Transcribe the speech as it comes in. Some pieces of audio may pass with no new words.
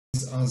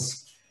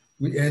as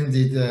we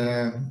ended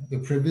the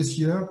previous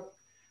year.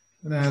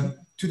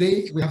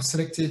 Today we have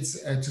selected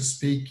to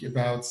speak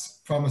about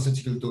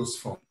pharmaceutical dose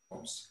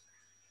forms.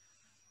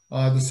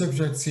 The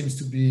subject seems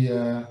to be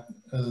a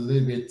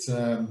little bit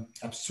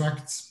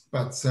abstract,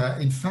 but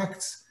in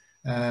fact,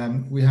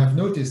 we have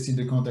noticed in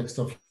the context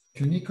of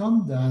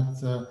UNICOM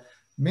that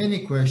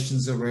many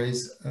questions are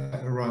raised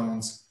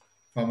around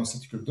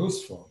pharmaceutical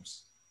dose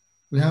forms.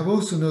 We have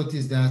also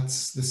noticed that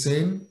the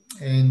same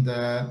in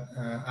the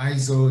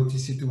ISO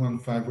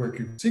TC215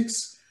 Working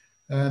 6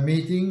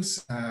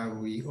 meetings.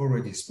 We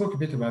already spoke a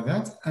bit about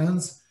that,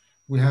 and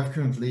we have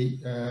currently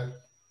a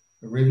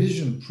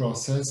revision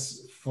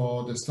process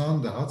for the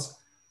standards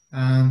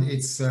and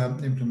its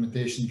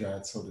implementation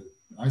guide, so the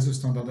ISO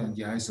standard and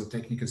the ISO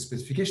technical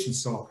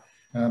specifications. So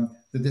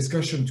the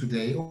discussion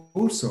today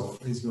also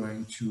is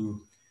going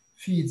to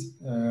feed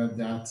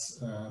that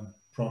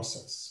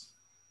process.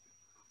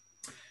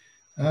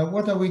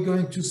 What are we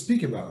going to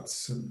speak about?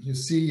 So you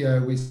see,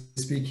 we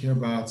speak here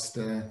about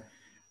the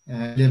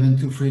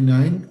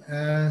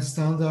 11239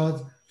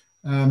 standard.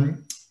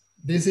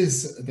 This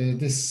is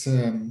this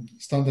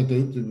standard,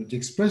 the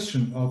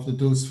expression of the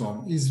dose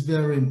form is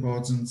very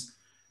important,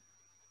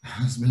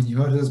 as many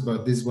others,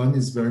 but this one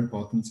is very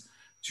important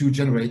to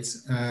generate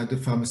the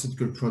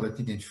pharmaceutical product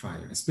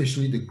identifier,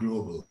 especially the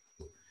global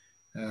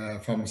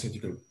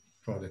pharmaceutical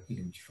product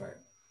identifier.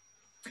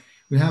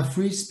 We have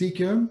three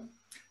speakers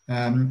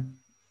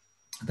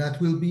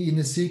that will be in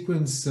a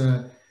sequence.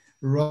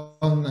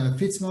 Ron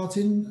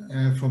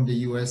Fitzmartin from the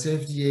US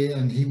FDA,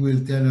 and he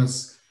will tell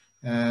us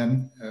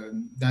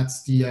that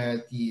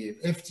the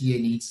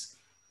FDA needs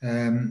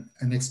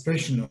an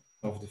expression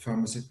of the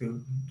pharmaceutical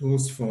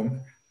dose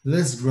form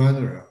less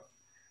granular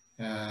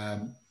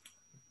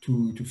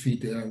to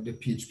feed the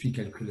PHP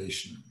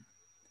calculation.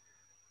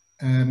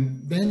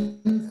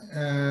 Then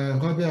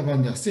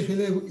Vander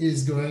Stichele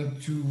is going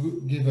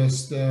to give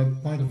us the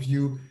point of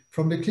view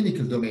from the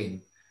clinical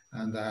domain.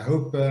 And I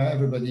hope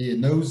everybody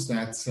knows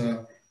that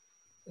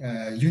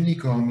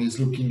UNICOM is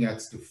looking at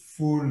the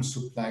full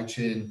supply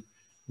chain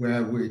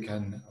where we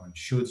can and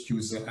should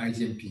use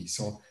IDMP.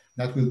 So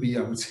that will be,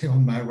 I would say,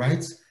 on my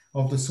right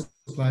of the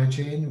supply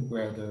chain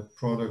where the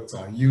products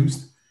are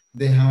used.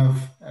 They have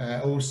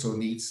also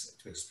needs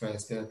to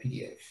express their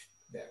PDF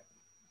there.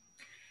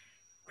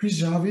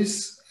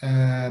 Jarvis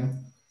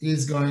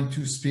is going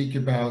to speak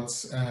about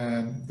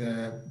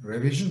the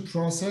revision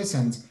process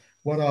and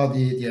what are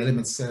the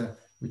elements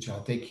which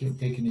are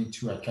taken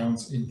into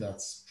account in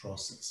that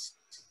process.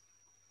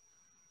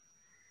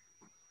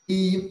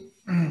 The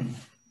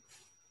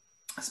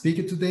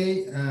speaker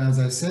today, as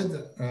I said,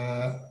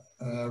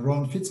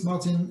 Ron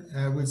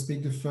Fitzmartin will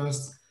speak the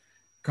first,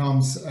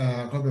 comes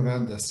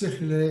Vander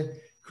Stichele.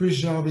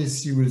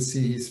 Jarvis, you will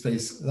see his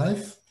face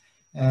live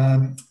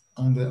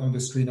on the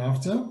screen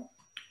after.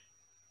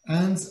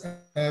 And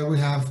we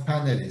have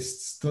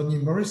panelists, Tony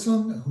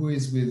Morrison, who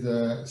is with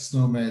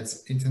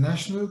SNOMED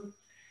International,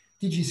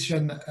 who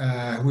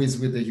is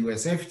with the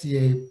US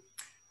FDA,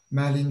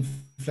 Malin,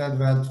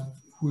 Fladvad,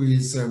 who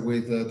is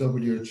with the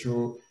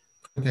WHO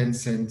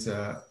Competence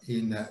Center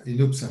in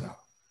Uppsala.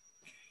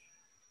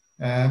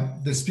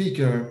 The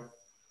speaker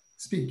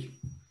speak,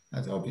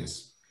 that's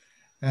obvious.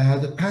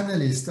 The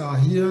panelists are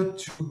here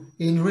to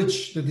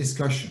enrich the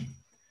discussion.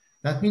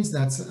 That means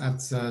that at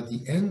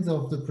the end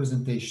of the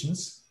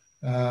presentations,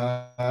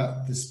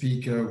 the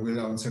speaker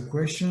will answer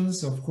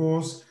questions, of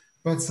course,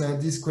 but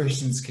these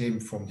questions came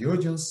from the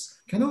audience,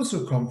 can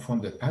also come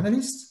from the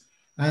panelists,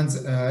 and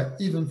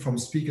even from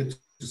speaker to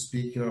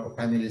speaker or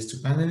panelist to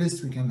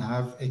panelist, we can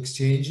have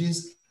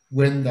exchanges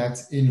when that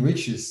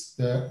enriches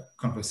the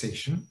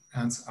conversation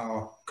and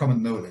our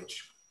common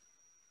knowledge.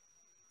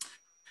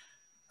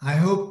 I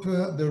hope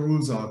the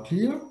rules are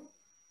clear.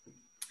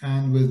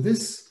 And with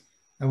this,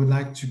 I would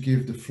like to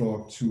give the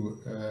floor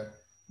to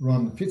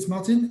Ron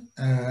Fitzmartin,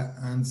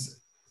 and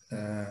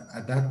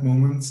at that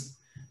moment,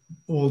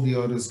 all the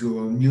others go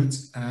on mute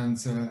and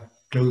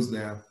close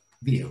their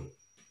video.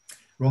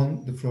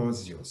 Ron, the floor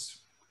is yours.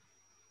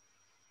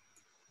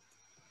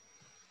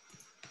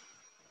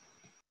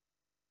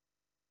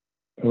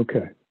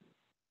 Okay,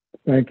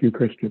 thank you,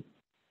 Christian.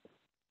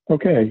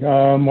 Okay,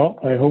 well,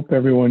 I hope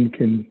everyone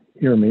can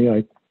hear me.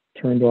 I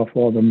turned off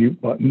all the mute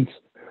buttons.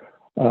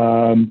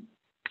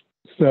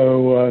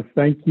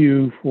 Thank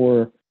you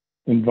for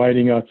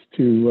inviting us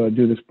to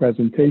do this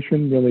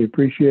presentation. Really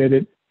appreciate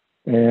it,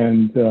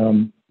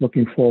 and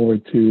looking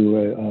forward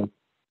to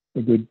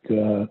a good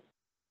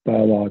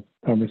dialogue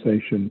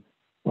conversation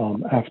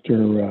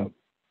after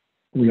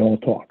we all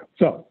talk.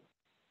 So,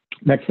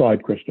 next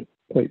slide, Christian,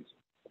 please.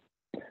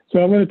 So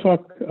I'm going to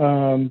talk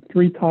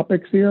three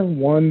topics here.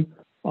 One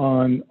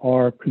on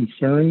our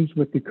concerns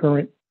with the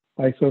current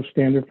ISO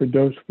standard for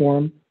dose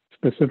form,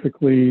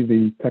 specifically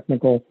the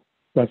technical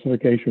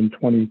specification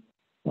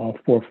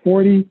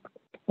 2440,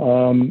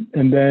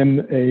 and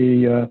then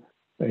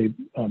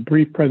a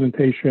brief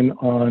presentation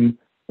on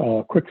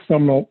a quick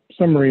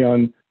summary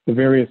on the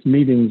various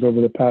meetings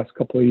over the past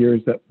couple of years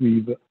that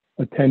we've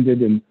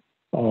attended and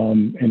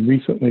and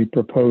recently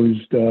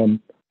proposed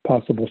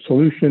possible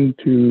solution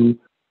to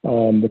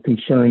the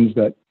concerns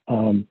that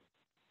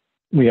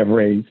we have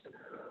raised.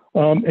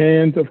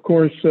 And of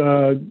course,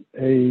 a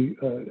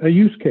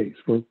use case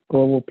for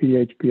global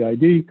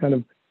pH-PID, kind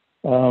of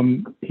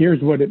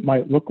here's what it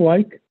might look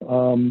like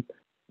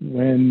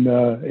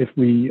if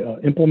we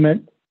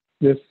implement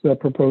this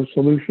proposed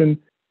solution,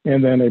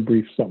 and then a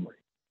brief summary.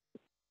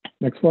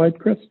 Next slide,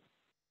 Chris.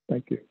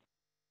 Thank you.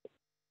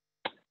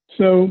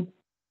 So,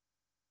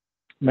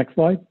 next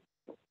slide.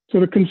 So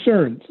the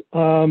concerns.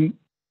 I'm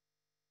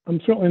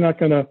certainly not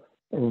going to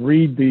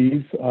read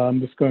these.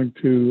 I'm just going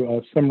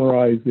to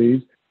summarize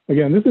these.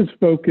 Again, this is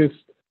focused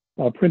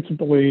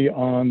principally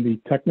on the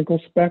technical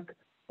spec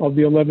of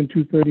the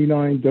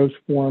 11239 dose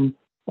form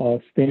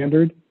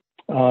standard.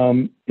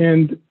 And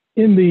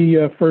in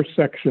the first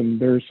section,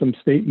 there's some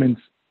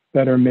statements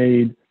that are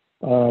made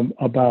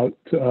about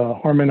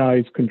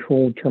harmonized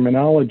controlled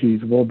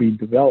terminologies will be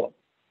developed.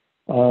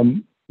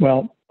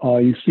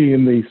 You see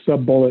in the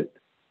sub-bullet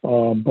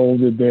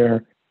bolded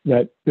there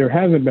that there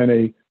hasn't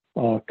been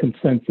a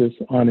consensus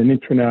on an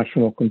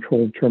international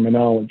controlled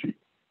terminology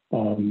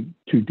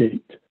to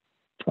date.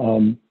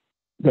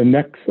 The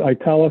next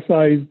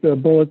italicized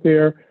bullet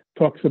there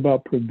talks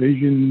about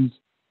provisions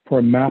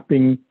for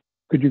mapping.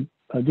 Could you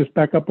just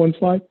back up one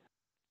slide?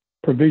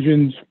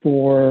 Provisions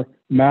for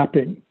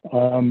mapping,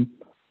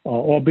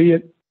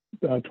 albeit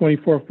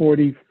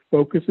 2440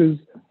 focuses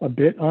a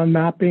bit on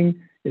mapping.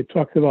 It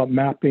talks about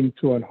mapping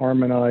to a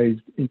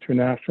harmonized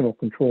international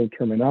controlled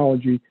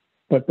terminology,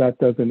 but that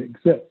doesn't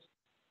exist.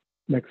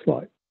 Next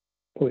slide,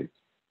 please.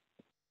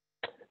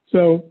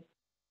 So,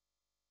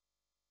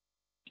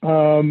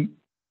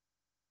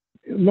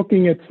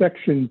 looking at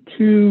section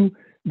 2,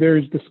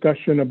 there's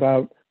discussion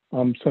about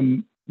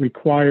some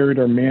required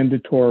or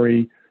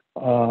mandatory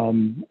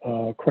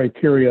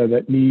criteria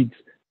that needs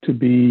to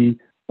be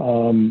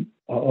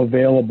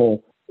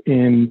available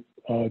in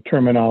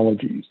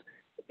terminologies.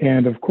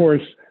 And of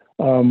course,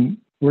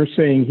 we're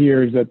saying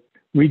here is that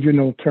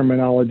regional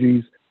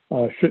terminologies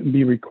shouldn't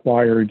be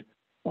required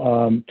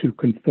to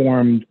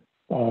conform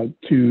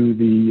to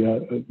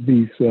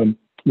these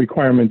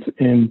requirements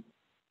in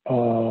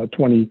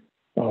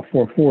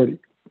 2440.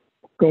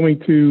 Going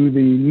to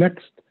the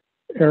next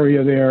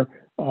area there,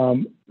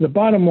 the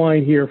bottom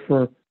line here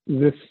for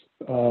this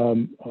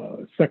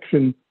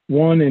section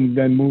 1 and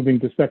then moving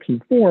to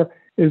section 4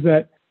 is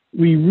that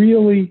we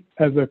really,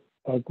 as a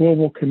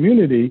global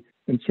community,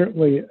 and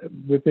certainly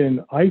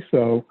within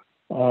ISO,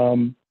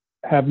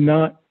 have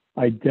not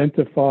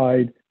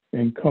identified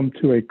and come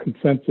to a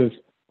consensus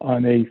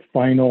on a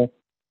final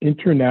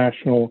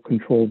international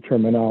controlled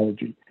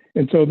terminology.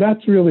 And so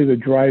that's really the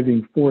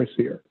driving force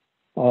here.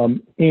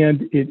 And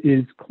it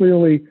is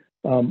clearly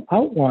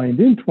outlined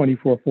in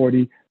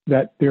 2440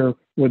 that there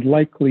would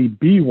likely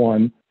be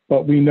one,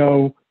 but we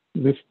know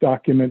this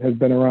document has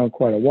been around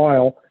quite a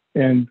while,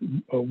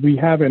 and we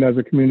haven't, as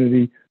a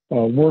community,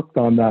 worked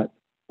on that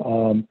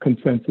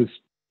consensus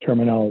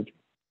terminology.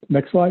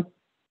 Next slide.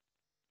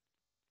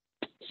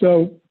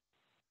 So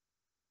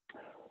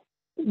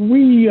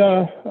we,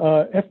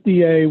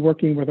 FDA,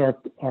 working with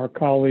our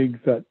colleagues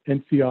at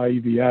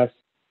NCI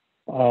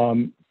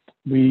EVS,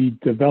 we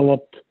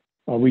developed,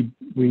 we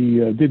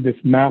did this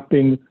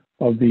mapping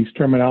of these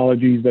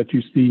terminologies that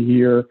you see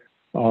here,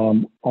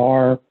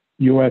 our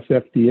US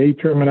FDA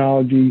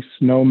terminology,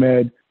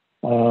 SNOMED,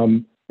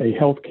 a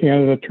Health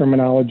Canada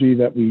terminology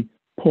that we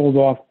pulled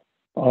off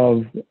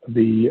of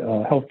the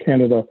Health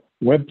Canada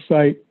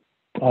website,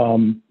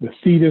 the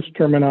CEDIS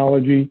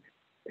terminology,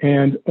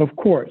 and of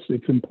course,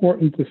 it's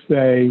important to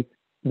say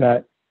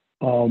that,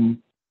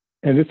 and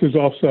this is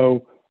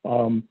also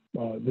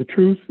the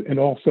truth and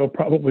also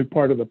probably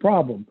part of the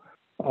problem,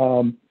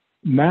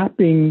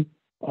 mapping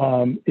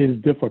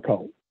is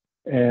difficult,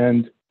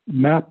 and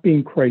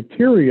mapping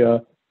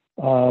criteria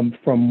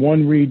from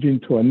one region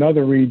to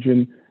another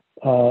region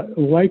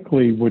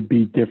likely would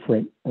be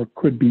different or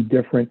could be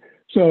different.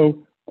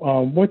 So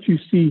what you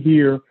see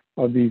here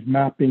are these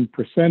mapping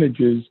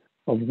percentages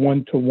of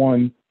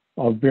 1-to-1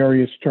 of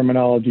various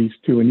terminologies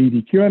to an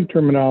EDQM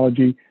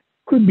terminology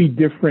could be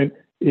different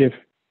if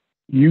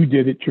you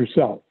did it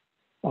yourself.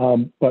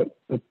 But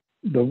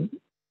the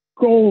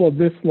goal of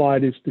this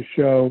slide is to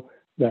show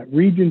that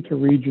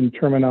region-to-region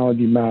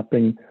terminology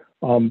mapping,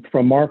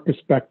 from our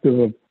perspective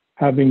of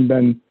having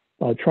been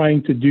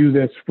trying to do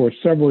this for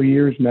several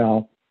years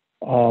now,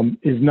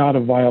 is not a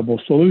viable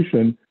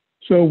solution.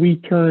 So we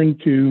turn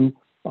to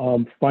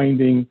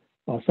finding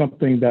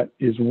something that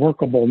is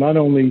workable, not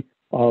only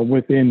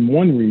within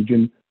one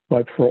region,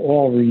 but for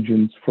all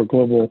regions for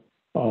global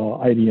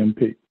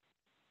IDMP.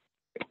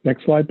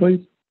 Next slide,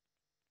 please.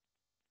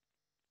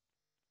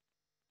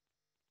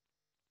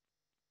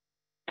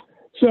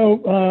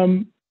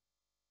 So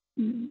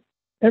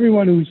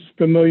everyone who's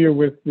familiar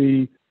with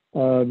the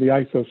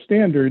ISO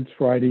standards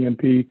for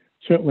IDMP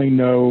certainly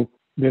know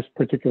this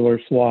particular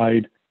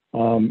slide.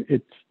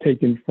 It's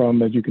taken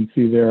from, as you can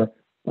see there,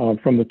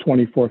 from the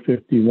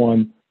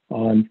 2451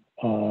 on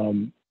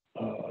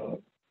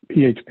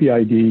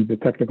PHPID, the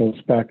technical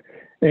spec,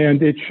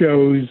 and it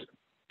shows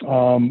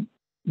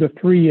the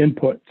three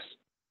inputs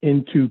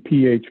into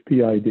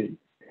PHPID.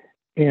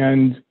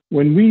 And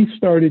when we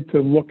started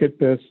to look at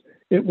this,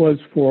 it was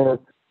for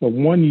the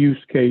one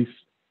use case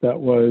that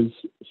was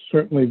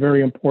certainly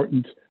very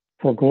important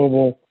for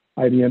global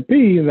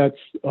IDMP, and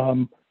that's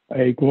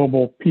a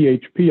global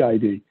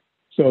PHPID.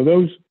 So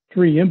those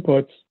three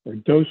inputs are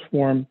dose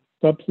form,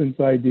 substance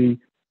ID,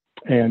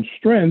 and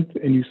strength,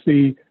 and you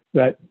see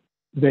that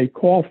they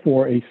call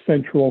for a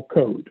central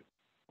code.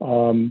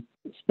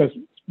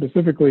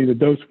 Specifically, the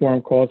dose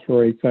form calls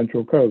for a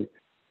central code.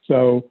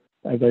 So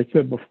as I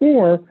said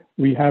before,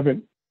 we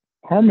haven't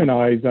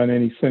harmonized on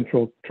any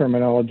central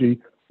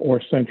terminology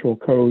or central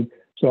code.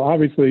 So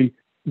obviously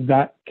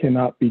that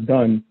cannot be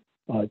done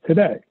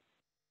today.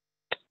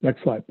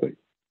 Next slide, please.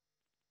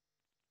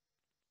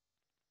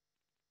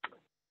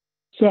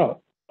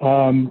 So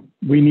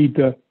we need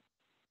to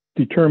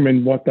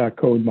determine what that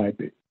code might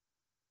be.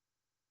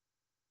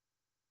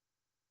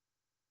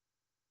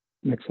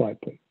 Next slide,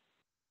 please.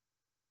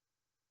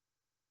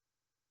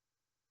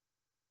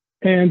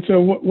 And so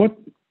what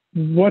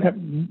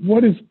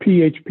is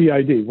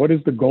PHPID? What is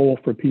the goal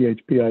for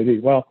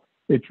PHPID? Well,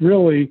 it's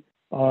really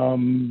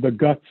the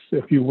guts,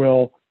 if you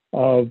will,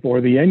 of,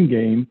 or the end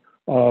game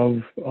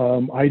of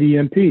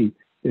IDMP,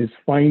 is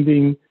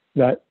finding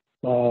that,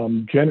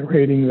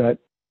 generating that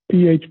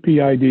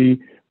PHPID,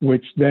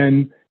 which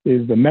then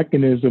is the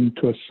mechanism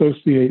to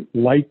associate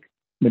like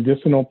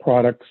medicinal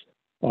products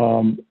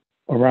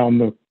around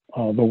the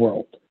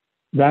world.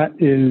 That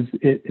is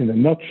it in a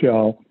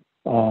nutshell.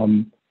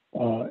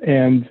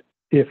 And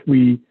if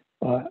we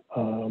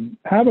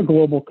have a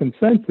global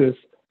consensus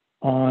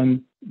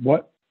on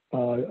what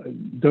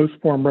dose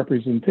form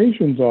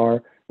representations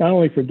are, not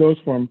only for dose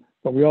form,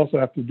 but we also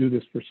have to do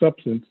this for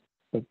substance,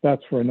 but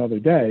that's for another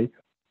day,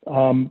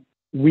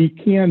 we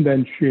can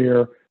then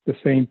share the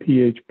same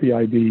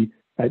PHPID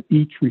at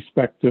each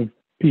respective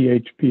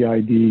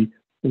PHPID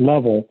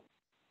level.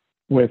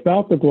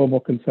 Without the global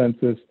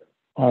consensus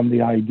on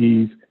the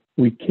IDs,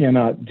 we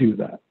cannot do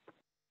that.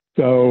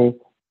 So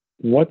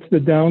what's the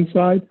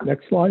downside?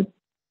 Next slide.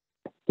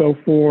 So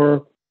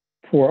for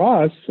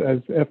us as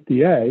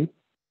FDA,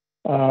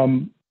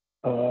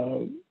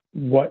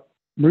 what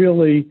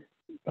really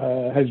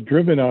has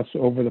driven us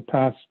over the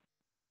past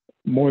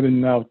more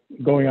than now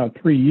going on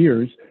 3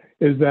 years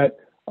is that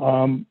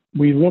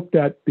we looked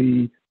at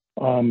the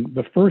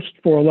first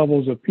four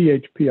levels of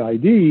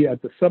PHPID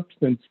at the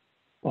substance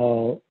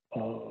level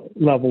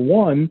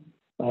 1,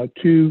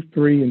 2,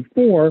 3, and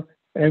 4,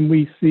 and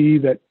we see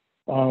that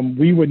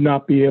we would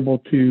not be able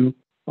to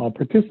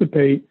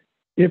participate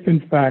if, in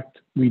fact,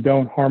 we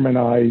don't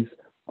harmonize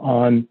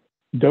on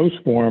dose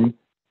form.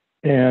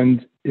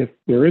 And if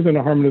there isn't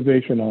a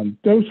harmonization on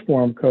dose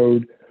form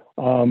code,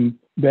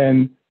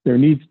 then there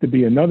needs to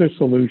be another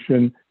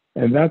solution.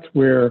 And that's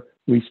where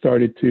we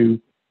started to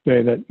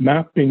say that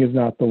mapping is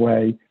not the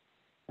way.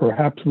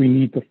 Perhaps we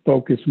need to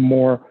focus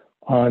more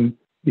on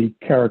the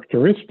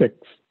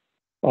characteristics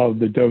of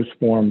the dose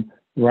form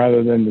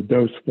rather than the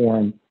dose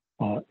form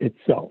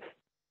itself.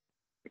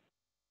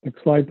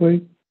 Next slide,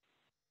 please.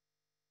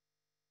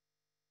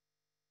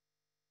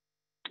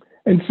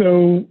 And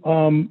so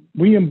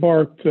we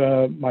embarked,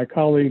 my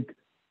colleague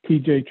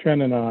TJ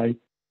Chen and I,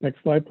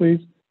 next slide, please,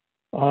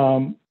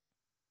 not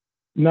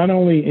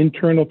only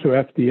internal to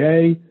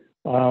FDA,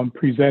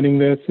 presenting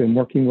this and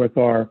working with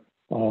our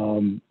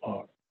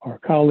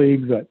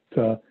colleagues at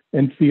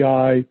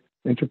NCI,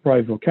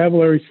 Enterprise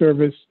Vocabulary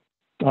Service,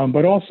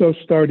 but also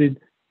started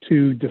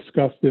to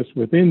discuss this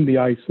within the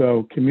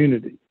ISO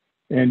community.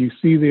 And you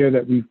see there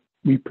that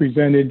we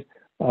presented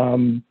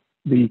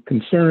the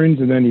concerns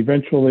and then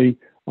eventually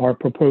our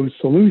proposed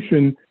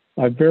solution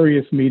at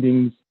various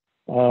meetings,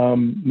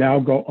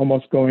 now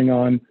almost going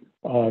on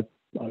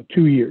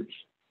 2 years.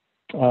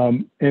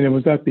 And it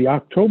was at the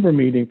October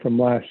meeting from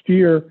last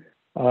year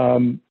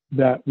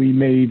that we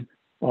made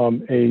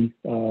a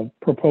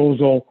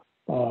proposal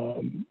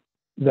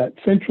that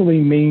centrally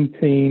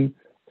maintain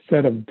a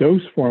set of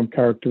dose form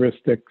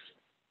characteristics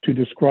to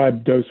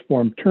describe dose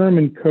form term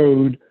and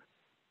code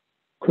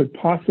could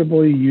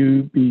possibly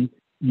be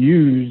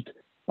used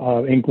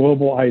in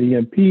global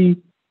IDMP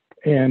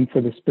and for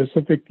the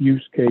specific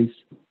use case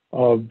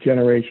of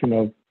generation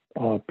of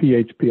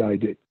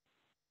PHPID.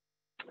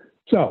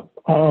 So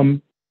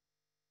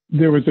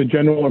there was a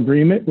general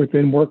agreement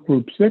within Work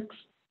Group 6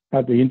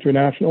 at the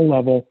international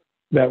level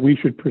that we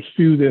should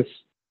pursue this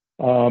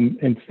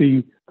and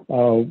see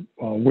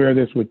where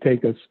this would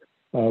take us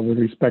with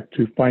respect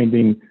to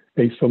finding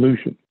a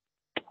solution.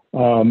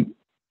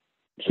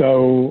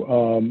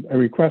 So a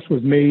request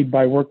was made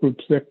by Work Group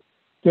 6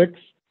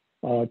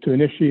 to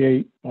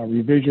initiate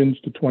revisions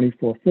to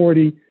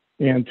 2440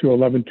 and to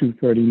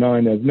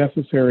 11239 as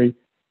necessary.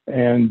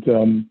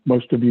 And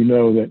most of you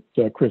know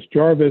that Chris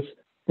Jarvis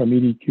from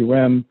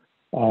EDQM,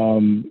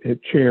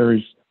 it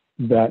chairs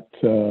that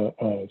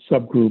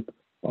subgroup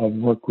of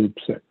Work Group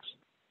 6.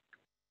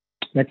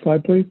 Next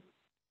slide, please.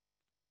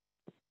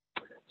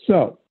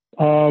 So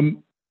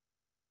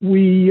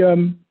we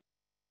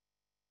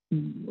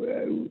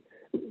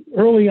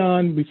early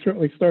on, we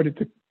certainly started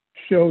to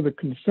show the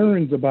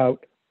concerns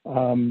about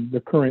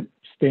the current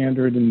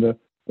standard and the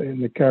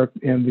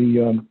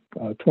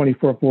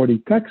 2440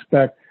 tech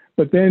spec,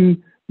 but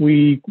then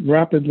we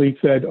rapidly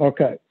said,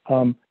 okay,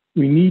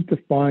 we need to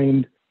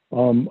find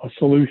a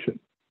solution.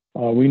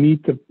 We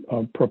need to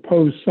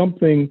propose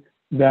something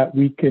that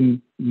we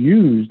can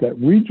use, that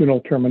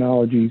regional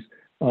terminologies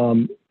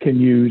can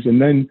use,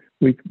 and then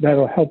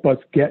that'll help us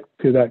get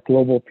to that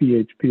global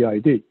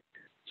PHPID.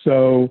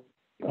 So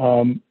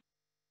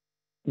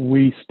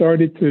we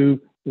started to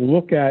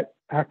look at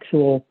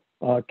actual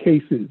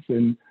cases,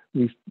 and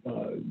we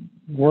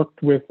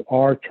worked with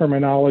our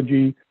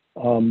terminology,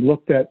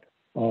 looked at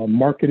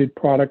marketed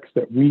products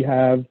that we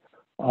have,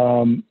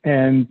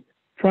 and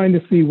trying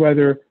to see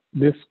whether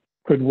this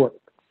could work.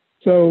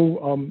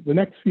 So the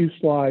next few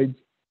slides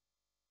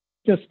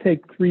just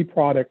take 3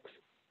 products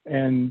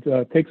and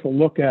takes a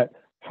look at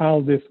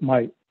how this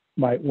might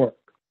work.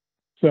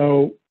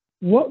 So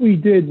what we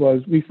did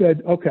was we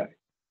said, okay,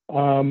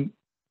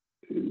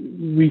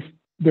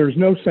 there's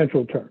no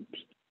central terms.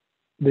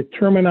 The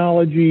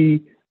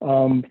terminology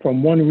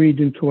from one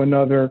region to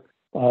another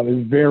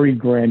is very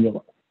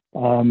granular.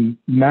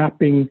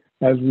 Mapping,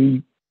 as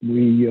we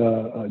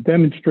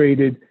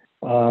demonstrated,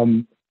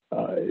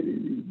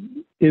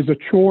 is a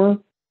chore.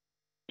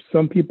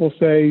 Some people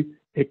say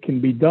it can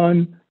be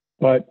done,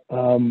 but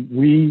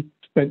we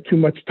spent too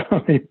much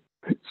time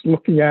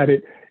looking at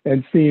it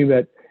and seeing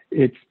that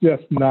it's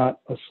just not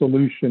a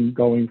solution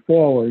going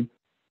forward.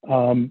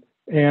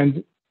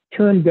 And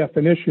term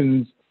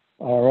definitions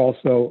are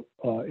also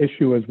an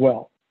issue as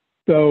well.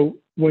 So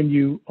when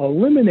you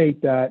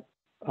eliminate that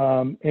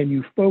and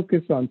you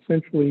focus on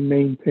centrally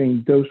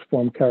maintained dose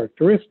form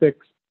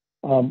characteristics,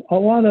 a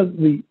lot of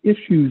the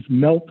issues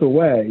melt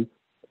away.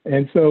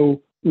 And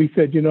so we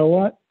said, you know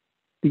what?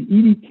 The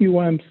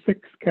EDQM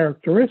 6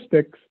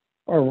 characteristics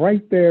are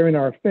right there in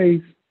our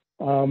face.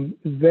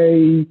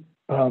 They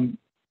can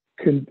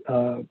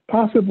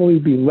possibly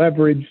be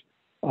leveraged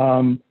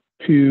for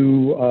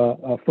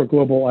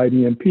global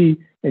IDMP,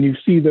 and you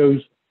see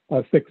those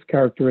 6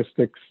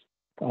 characteristics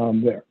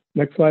there.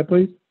 Next slide,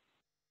 please.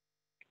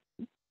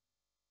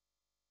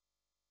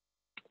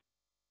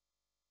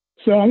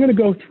 So I'm going to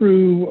go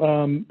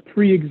through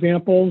 3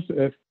 examples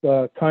if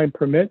time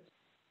permits.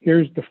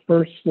 Here's the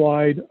first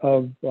slide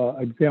of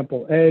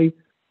example A.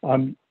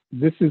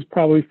 This is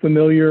probably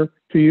familiar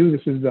to you.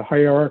 This is the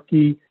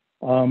hierarchy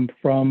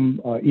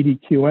from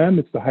EDQM.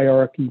 It's the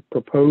hierarchy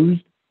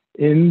proposed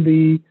in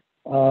the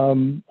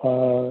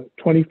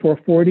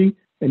 2440,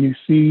 and you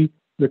see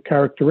the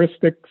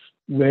characteristics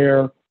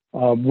there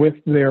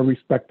with their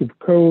respective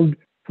code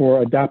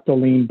for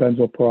adaptylene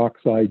benzoyl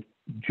peroxide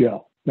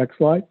gel. Next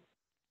slide.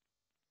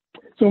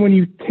 So when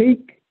you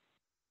take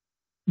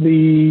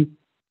the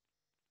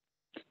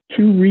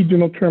 2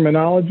 regional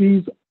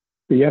terminologies,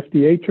 the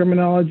FDA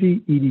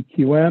terminology,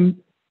 EDQM,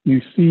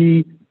 you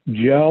see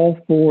gel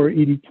for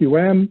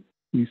EDQM,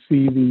 you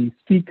see the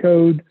C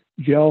code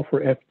gel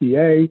for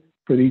FDA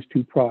for these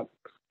 2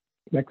 products.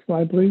 Next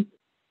slide, please.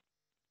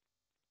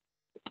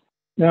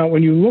 Now,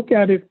 when you look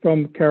at it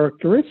from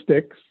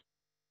characteristics,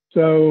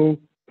 so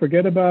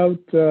forget about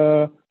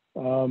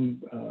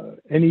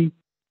any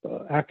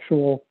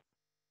actual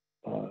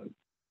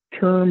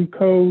term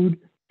code,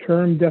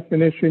 term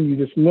definition. You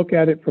just look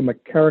at it from a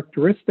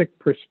characteristic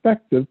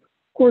perspective.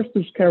 Of course,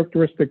 those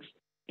characteristics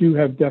do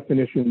have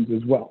definitions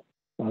as well.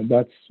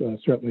 That's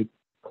certainly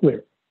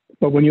clear.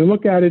 But when you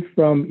look at it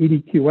from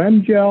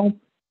EDQM gel,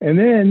 and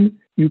then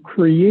you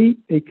create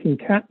a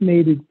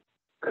concatenated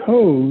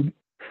code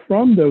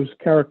from those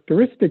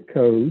characteristic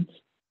codes,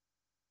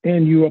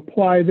 and you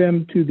apply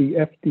them to the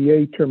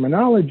FDA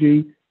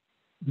terminology,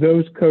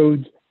 those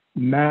codes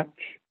match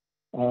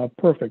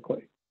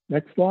perfectly.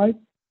 Next slide.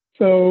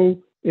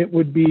 So it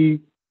would be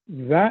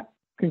that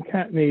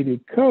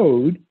concatenated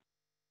code,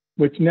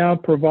 which now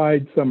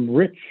provides some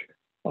rich,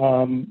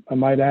 I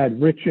might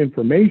add, rich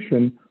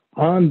information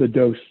on the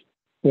dose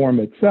form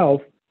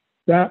itself.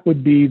 That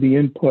would be the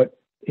input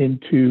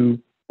into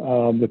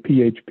the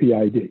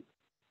PHPID,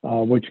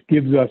 which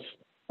gives us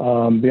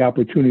the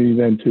opportunity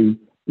then to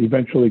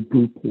eventually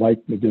group like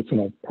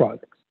medicinal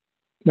products.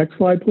 Next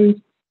slide, please.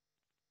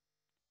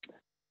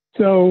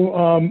 So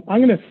I'm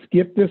going to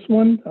skip this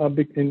one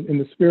in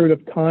the spirit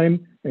of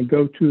time and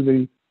go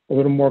to a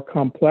little more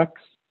complex.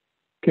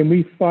 Can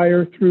we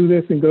fire through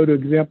this and go to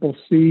example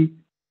C,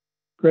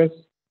 Chris?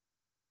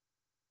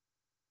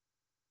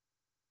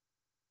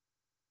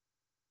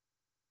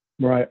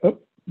 Right. Oh,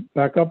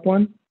 back up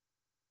one.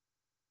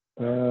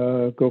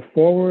 Go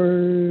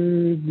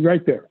forward.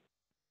 Right there.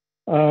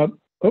 Oh,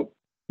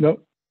 no.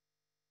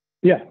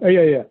 Yeah.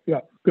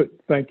 Good.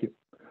 Thank you.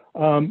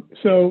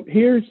 So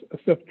here's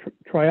a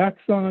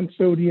triaxon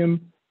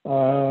sodium,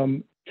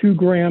 2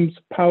 grams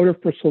powder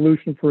for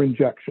solution for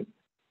injection.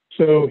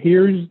 So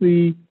here's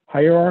the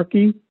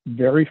hierarchy,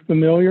 very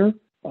familiar,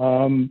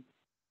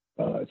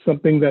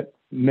 something that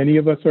many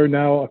of us are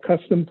now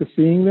accustomed to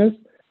seeing this.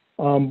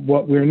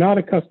 What we're not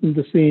accustomed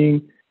to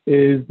seeing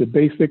is the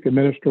basic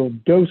administrable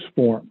dose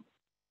form,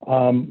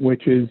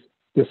 which is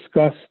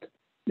discussed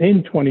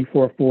in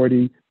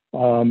 2440,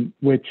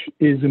 which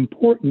is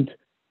important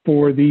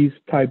for these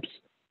types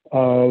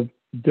of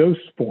dose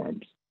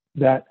forms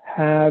that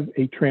have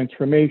a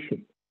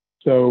transformation.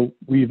 So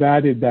we've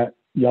added that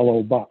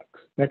yellow box.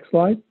 Next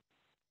slide.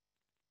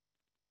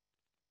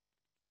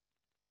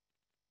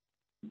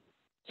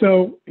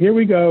 So here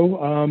we go.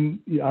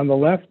 On the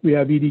left, we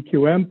have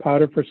EDQM,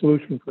 powder for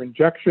solution for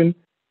injection.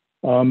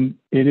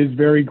 It is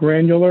very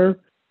granular.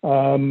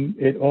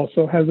 It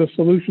also has a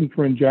solution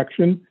for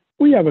injection.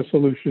 We have a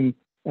solution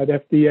at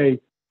FDA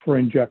for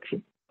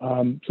injection.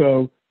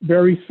 So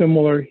very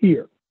similar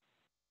here.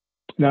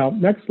 Now,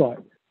 next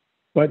slide.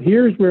 But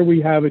here's where we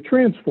have a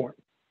transform,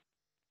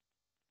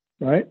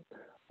 right?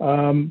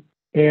 Well,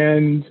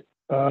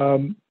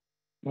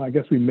 I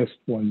guess we missed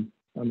one.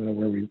 I don't know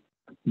where we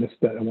missed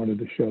that. I wanted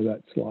to show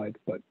that slide,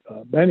 but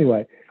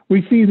anyway,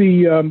 we see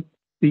the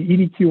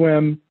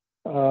EDQM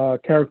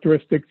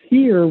characteristics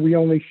here. We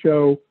only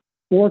show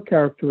 4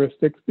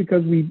 characteristics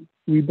because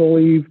we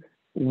believe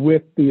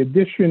with the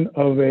addition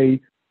of a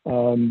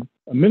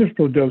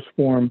administrable dose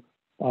form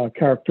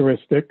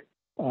characteristic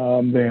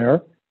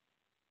there,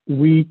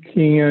 we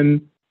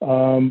can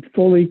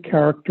fully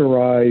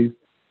characterize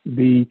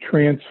the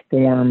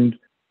transformed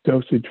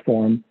dosage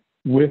form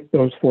with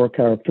those 4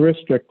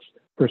 characteristics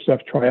for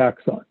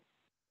ceftriaxone.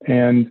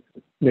 And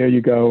there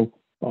you go.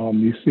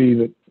 You see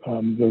that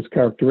those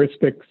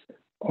characteristics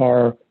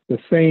are the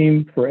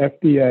same for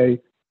FDA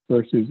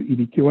versus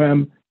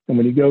EDQM. And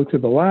when you go to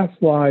the last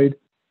slide,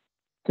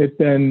 it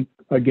then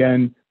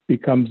again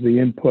becomes the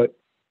input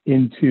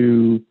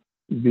into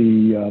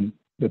the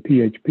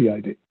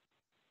PHPID.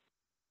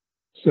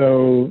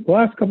 So the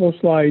last couple of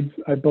slides,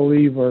 I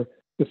believe, are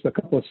just a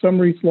couple of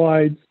summary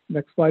slides.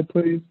 Next slide,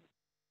 please.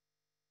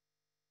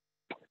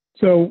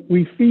 So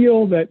we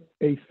feel that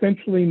a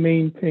centrally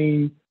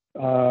maintained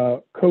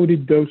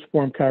coded dose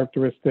form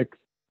characteristics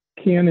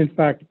can in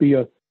fact be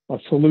a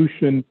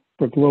solution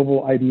for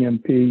global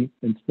IDMP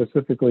and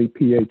specifically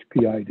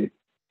PHPID.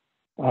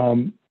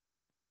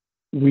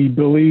 We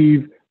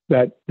believe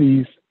that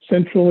these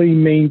centrally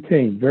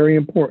maintained, very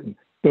important,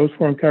 dose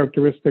form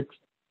characteristics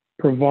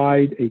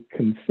provide a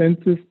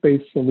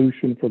consensus-based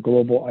solution for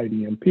global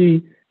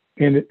IDMP,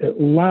 and it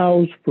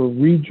allows for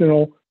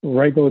regional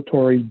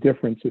regulatory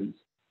differences.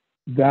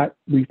 That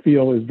we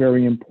feel is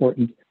very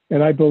important.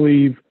 And I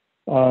believe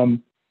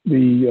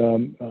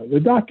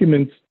the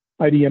documents,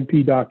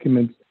 IDMP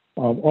documents,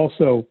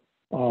 also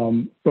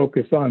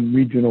focus on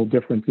regional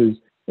differences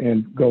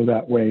and go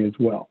that way as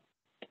well.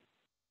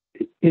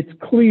 It's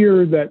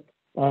clear that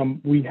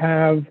we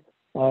have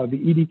the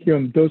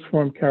EDQM dose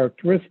form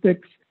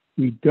characteristics.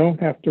 We don't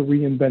have to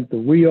reinvent the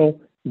wheel.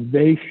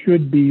 They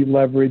should be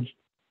leveraged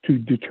to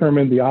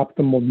determine the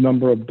optimal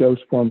number of dose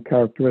form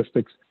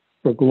characteristics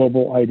for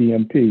global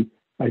IDMP.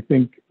 I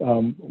think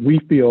we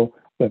feel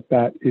that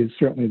that is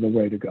certainly the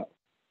way to go.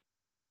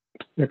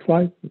 Next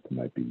slide. It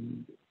might be.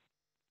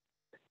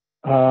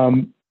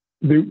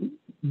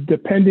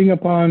 Depending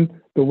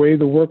upon the way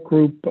the work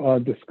group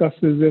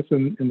discusses this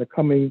in the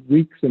coming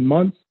weeks and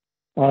months,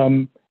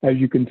 as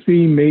you can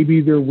see,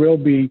 maybe there will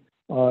be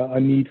a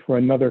need for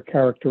another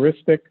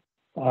characteristic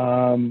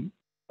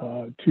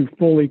to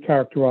fully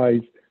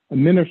characterize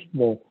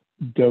administrable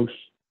dose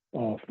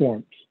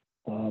forms.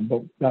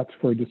 But that's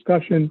for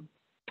discussion.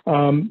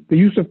 The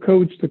use of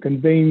codes to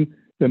convey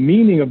the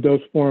meaning of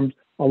dose forms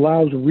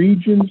allows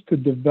regions to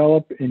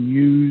develop and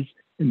use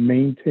and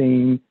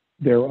maintain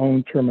their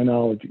own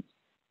terminologies.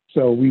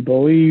 So we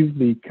believe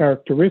the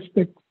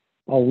characteristics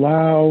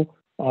allow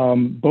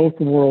both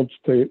worlds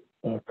to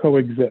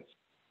coexist,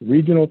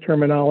 regional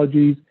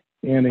terminologies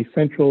and a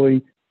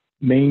centrally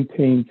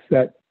maintained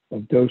set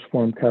of dose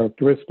form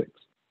characteristics.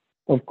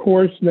 Of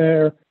course,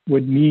 there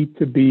would need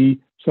to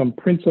be some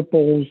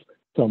principles,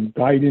 some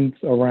guidance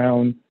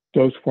around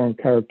dose form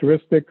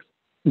characteristics.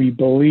 We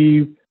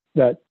believe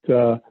that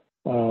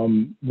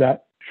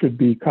that should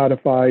be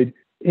codified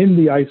in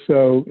the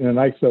ISO, in an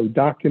ISO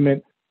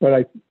document,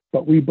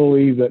 but we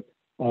believe that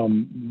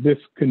this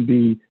can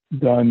be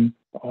done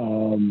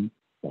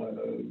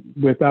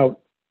without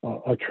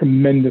a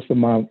tremendous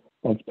amount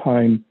of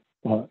time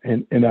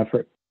and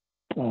effort.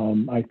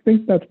 I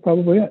think that's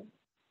probably it.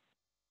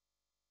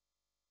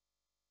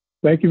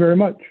 Thank you very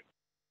much.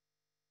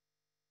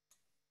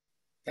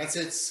 That's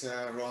it,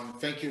 Ron.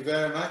 Thank you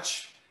very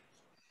much.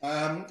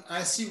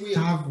 I see we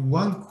have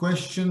one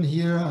question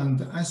here,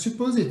 and I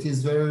suppose it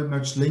is very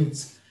much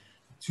linked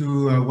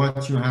to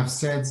what you have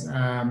said.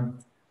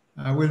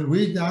 I will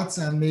read that,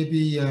 and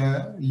maybe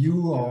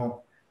you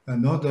or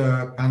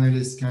another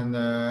panelist can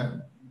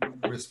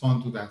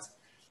respond to that.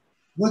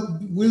 What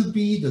will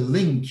be the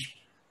link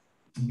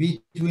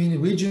between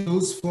regional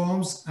dose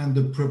forms and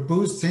the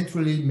proposed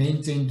centrally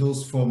maintained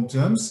dose form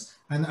terms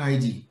and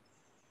ID?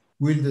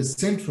 Will the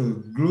central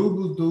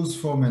global dose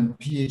form and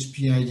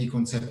PHPID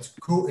concept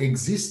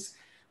coexist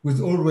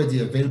with already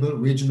available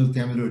regional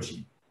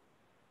terminology?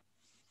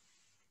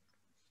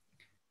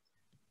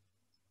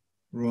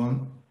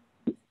 Ron?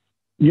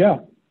 Yeah.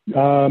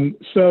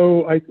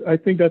 So I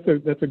think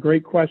that's a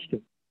great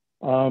question.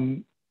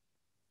 I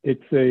think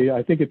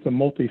it's a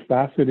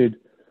multifaceted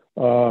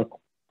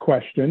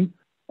question,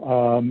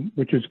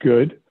 which is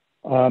good.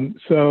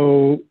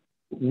 So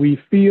we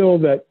feel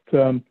that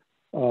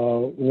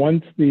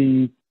once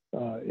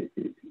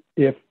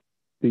if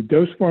the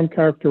dose form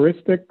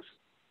characteristics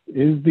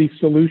is the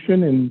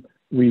solution, and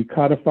we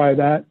codify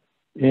that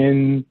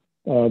in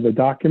the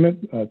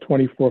document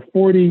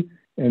 2440,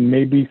 and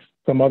maybe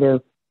some other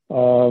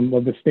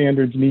of the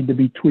standards need to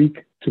be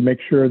tweaked to make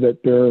sure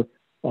that they're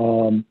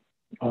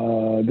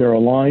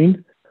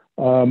aligned.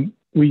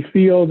 We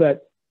feel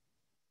that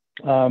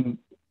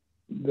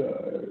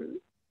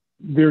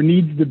there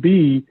needs to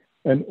be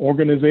an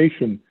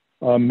organization.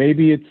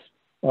 Maybe it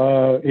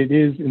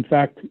is in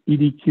fact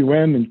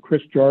EDQM, and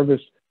Chris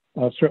Jarvis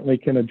certainly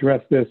can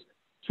address this,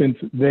 since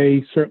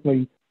they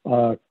certainly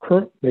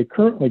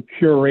currently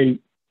curate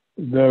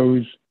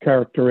those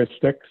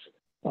characteristics.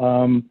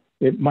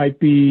 It might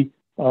be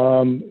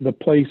the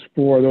place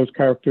for those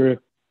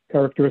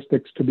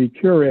characteristics to be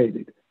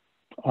curated.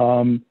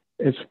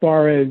 As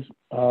far as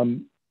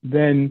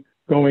then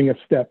going a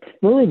step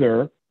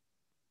further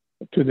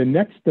to the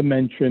next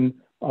dimension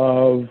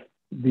of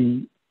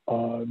the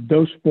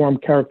dose form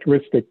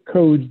characteristic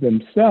codes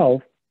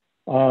themselves,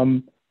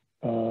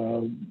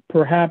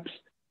 perhaps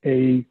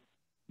a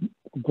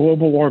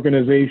global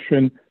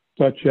organization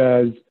such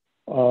as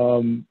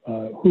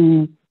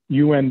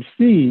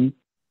WHO-UMC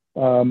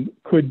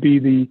could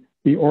be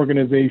the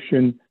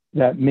organization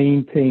that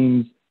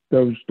maintains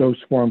those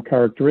dose form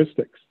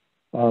characteristics.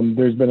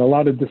 There's been a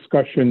lot of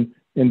discussion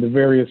in the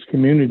various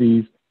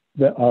communities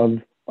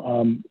of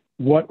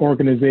what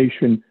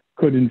organization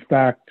could in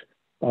fact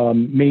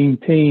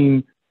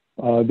maintain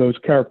those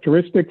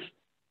characteristics,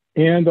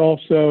 and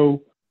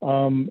also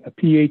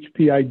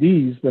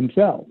PHPIDs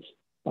themselves.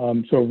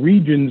 So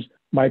regions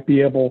might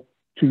be able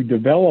to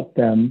develop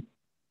them,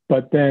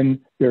 but then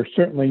there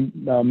certainly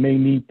may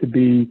need to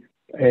be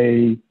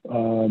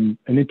an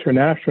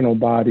international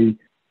body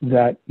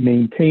that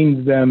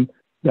maintains them,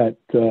 that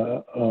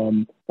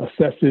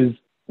assesses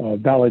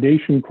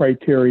validation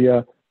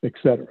criteria,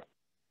 etc.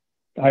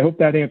 I hope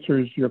that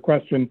answers your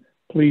question.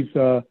 Please,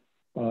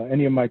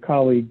 any of my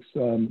colleagues,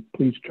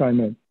 please chime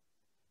in.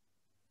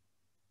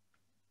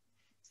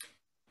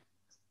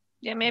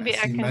 Yeah, maybe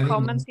I can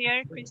comment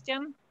here,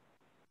 Christian.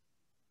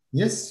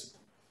 Yes.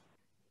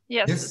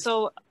 Yes.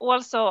 So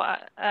also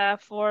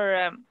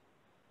for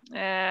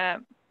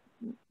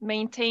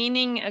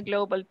maintaining a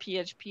global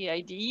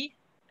PHPID,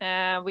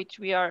 which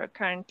we are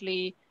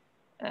currently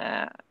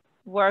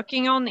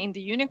working on in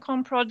the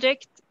UNICOM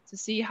project to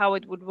see how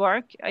it would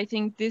work. I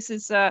think this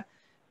is a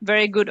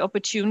very good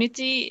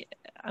opportunity.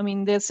 I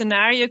mean, the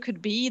scenario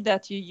could be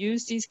that you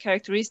use these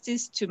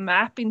characteristics to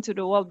map into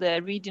all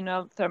the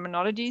regional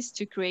terminologies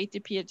to create the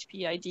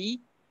PHPID.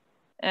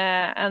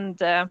 And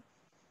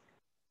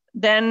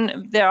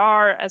then there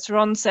are, as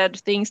Ron said,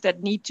 things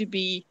that need to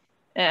be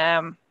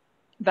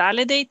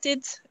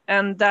validated.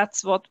 And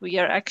that's what we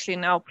are actually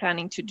now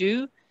planning to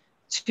do,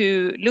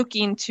 to look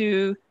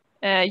into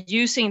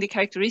using the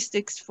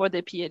characteristics for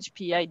the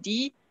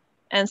PHPID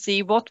and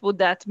see what would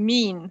that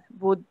mean.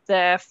 Would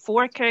the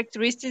 4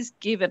 characteristics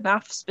give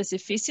enough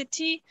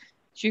specificity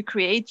to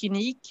create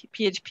unique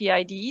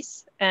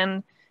PHPIDs?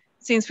 And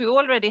since we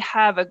already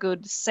have a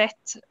good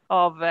set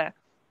of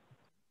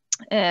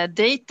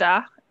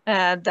data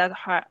that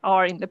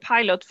are in the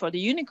pilot for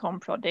the UNICOM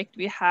project,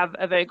 we have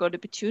a very good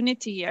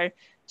opportunity here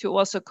to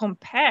also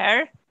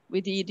compare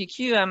with the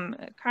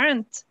EDQM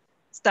current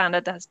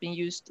standard that has been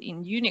used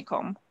in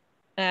UNICOM.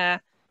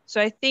 So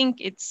I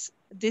think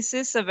this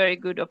is a very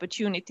good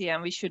opportunity,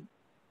 and we should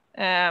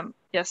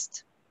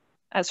just,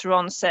 as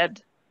Ron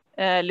said,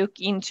 look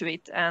into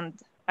it and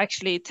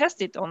actually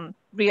test it on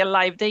real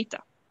live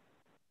data.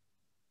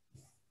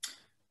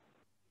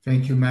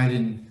 Thank you,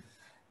 Malin.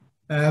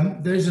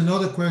 There is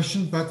another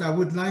question, but I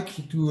would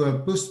like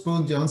to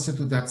postpone the answer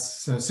to that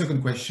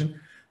second question,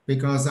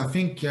 because I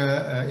think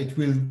it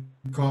will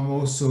come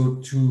also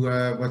to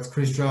what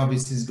Chris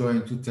Jarvis is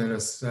going to tell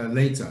us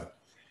later.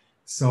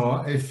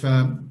 So if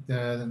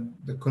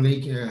the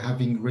colleague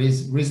having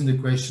risen the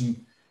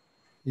question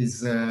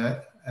is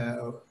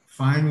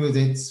fine with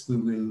it, we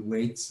will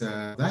wait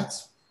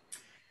that.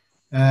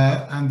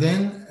 And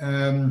then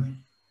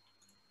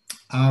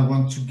I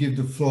want to give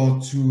the floor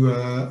to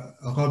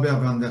Robert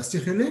Vander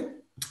Stichele,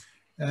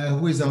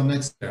 who is our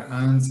next speaker.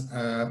 And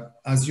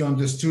as you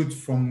understood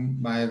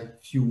from my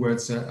few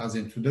words as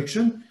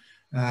introduction,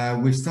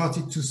 we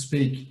started to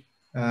speak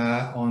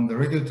on the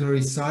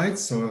regulatory side,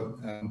 so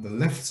on the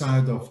left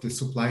side of the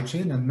supply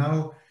chain. And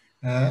now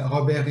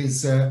Robert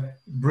is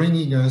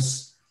bringing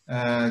us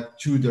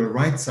to the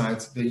right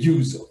side, the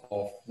use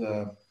of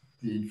the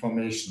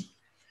information.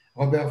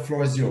 Robert, the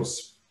floor is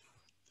yours.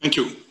 Thank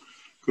you.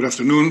 Good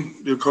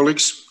afternoon, dear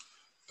colleagues.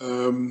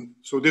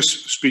 So this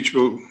speech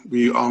will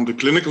be on the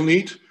clinical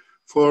need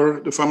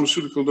for the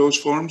pharmaceutical dose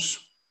forms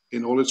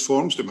in all its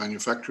forms, the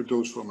manufactured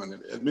dose form and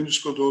the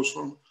administered dose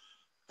form.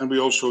 And we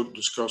also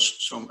discuss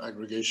some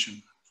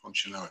aggregation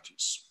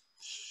functionalities.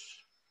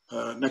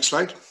 Next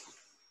slide.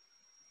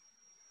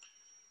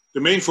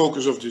 The main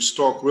focus of this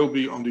talk will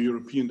be on the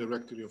European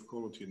Directory of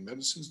Quality in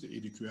Medicines, the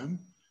EDQM.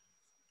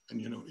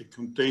 And it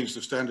contains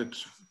the standard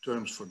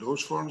terms for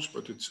dose forms,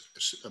 but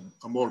it's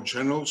a more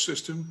general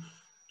system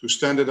to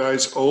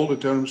standardize all the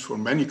terms for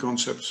many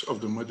concepts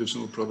of the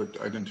medicinal product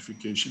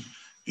identification,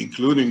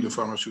 including the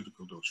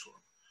pharmaceutical dose form.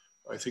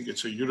 I think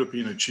it's a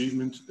European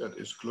achievement that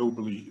is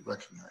globally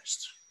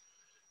recognized.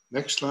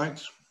 Next slide.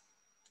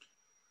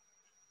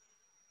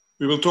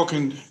 We will talk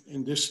in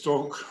this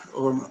talk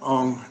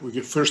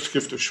we first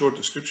give a short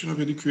description of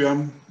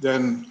EDQM,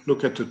 then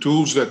look at the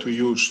tools that we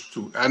use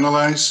to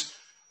analyze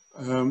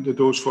the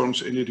dose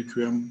forms in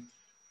EDQM,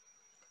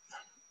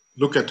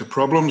 look at the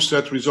problems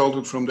that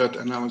resulted from that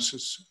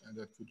analysis, and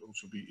that could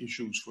also be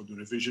issues for the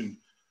revision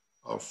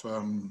of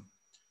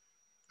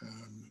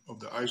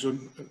the ISO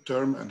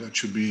term, and that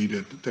should be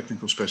the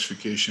technical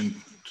specification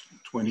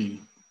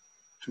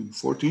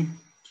 2214.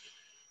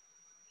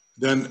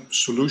 Then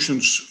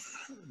solutions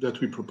that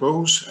we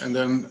propose, and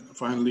then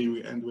finally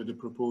we end with a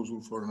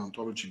proposal for an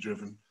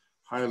ontology-driven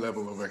high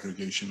level of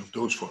aggregation of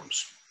dose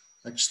forms.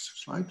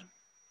 Next slide.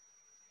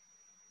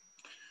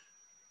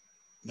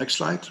 Next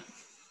slide.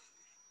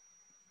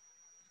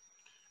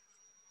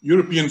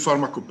 European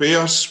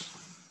pharmacopoeias,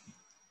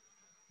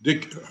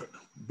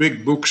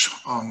 big books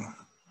on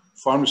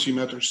pharmacy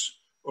matters,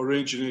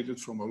 originated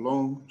from a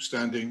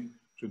long-standing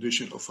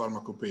tradition of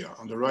pharmacopoeia.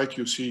 On the right,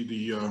 you see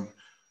the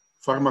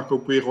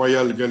Pharmacopée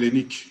royale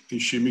galénique et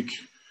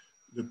chimique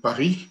de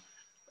Paris,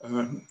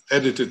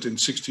 edited in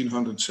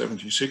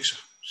 1676,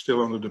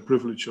 still under the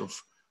privilege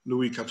of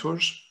Louis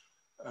XIV.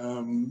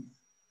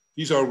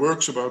 These are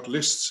works about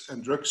lists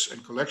and drugs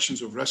and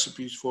collections of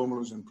recipes,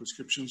 formulas, and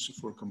prescriptions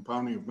for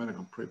compounding of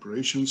medical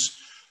preparations.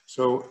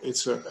 So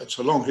it's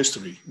a long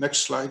history. Next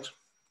slide.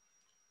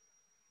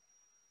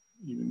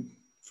 Even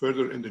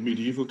further in the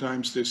medieval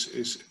times, this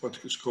is what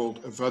is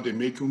called a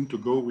vademecum, to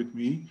go with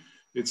me.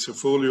 It's a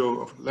folio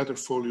of letter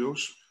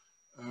folios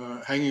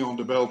hanging on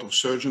the belt of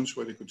surgeons,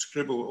 where they could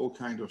scribble all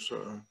kinds of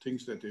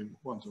things that they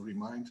want to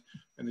remind.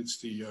 And it's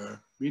the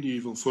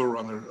medieval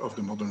forerunner of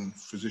the modern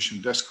physician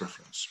desk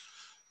reference.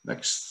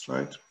 Next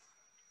slide.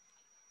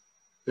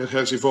 That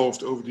has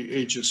evolved over the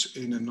ages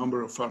in a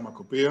number of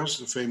pharmacopoeias,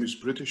 the famous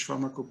British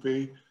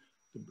pharmacopoeia,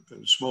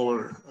 the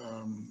smaller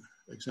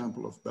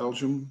example of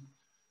Belgium,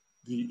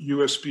 the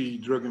USP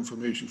drug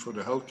information for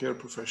the healthcare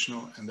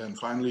professional, and then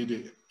finally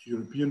the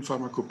European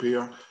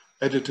pharmacopoeia,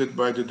 edited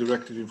by the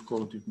Directory of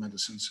Quality of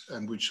Medicines,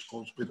 and which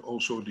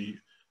also the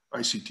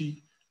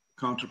ICT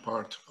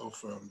counterpart of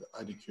the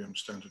EDQM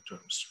standard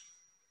terms.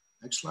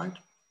 Next slide.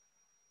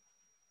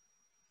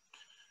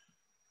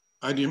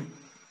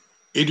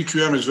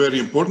 EDQM is very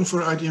important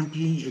for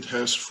IDMP. It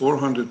has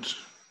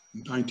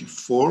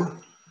 494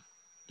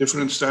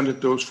 different standard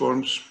dose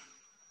forms,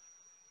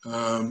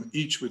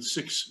 each with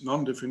 6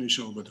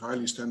 non-definitional but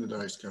highly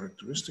standardized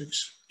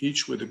characteristics,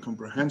 each with a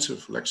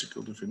comprehensive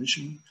lexical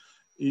definition,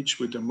 each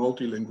with a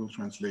multilingual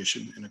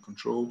translation in a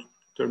controlled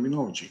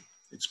terminology.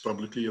 It's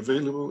publicly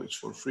available, it's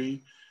for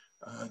free.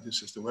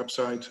 This is the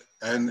website,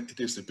 and it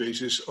is the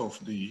basis of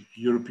the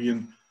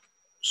European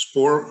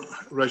spore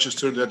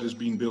register that is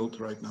being built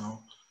right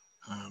now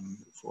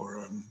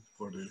for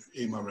the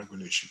EMA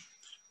regulation.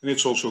 And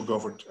it's also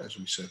governed, as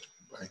we said,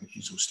 by an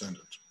ISO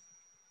standard.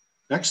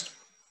 Next.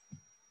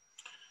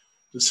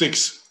 The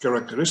 6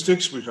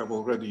 characteristics, we have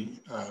already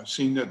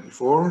seen that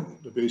before.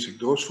 The basic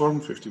dose form,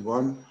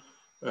 51,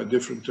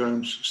 different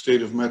terms,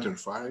 state of matter,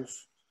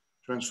 5,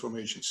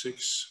 transformation,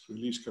 6,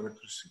 release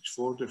characteristics,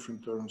 4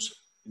 different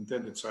terms,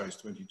 intended size,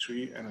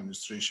 23, and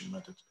administration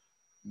method,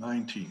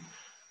 19.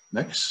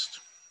 Next.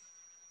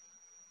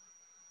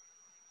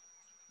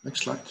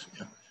 Next slide.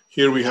 Yeah.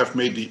 Here we have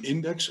made the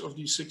index of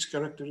these 6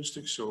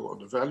 characteristics. So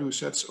the value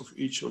sets of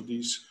each of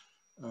these,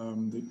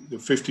 the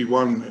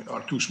 51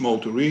 are too small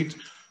to read,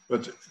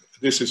 but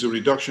this is a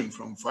reduction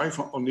from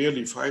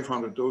nearly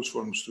 500 dose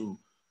forms to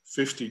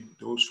 50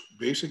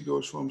 basic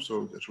dose forms.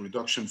 So that's a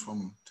reduction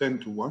from 10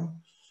 to 1.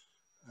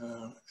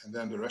 And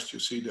then the rest, you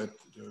see that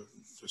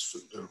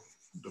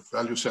the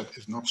value set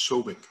is not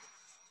so big.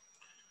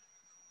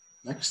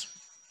 Next.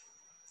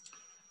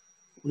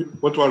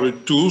 What are the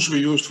tools we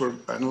used for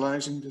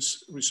analyzing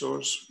this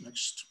resource?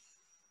 Next.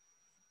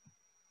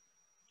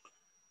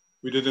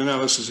 We did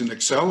analysis in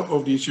Excel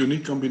of these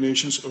unique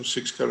combinations of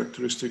 6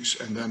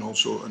 characteristics, and then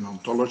also an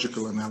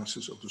ontological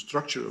analysis of the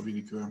structure of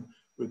EDQM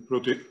with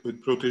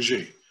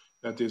Protégé.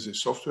 That is a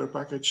software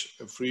package,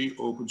 a free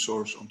open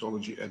source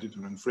ontology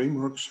editor and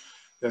frameworks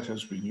that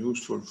has been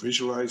used for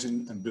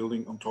visualizing and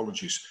building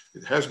ontologies.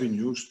 It has been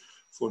used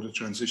for the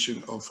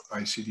transition of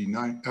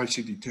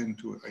ICD-10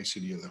 to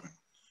ICD-11.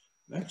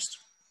 Next.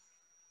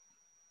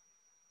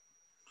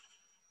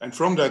 And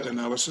from that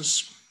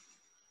analysis,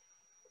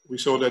 we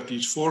saw that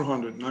these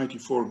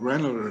 494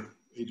 granular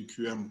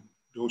EDQM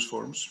dose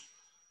forms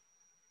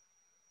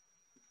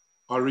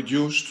are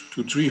reduced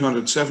to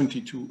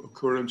 372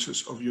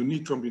 occurrences of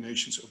unique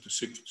combinations of the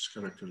 6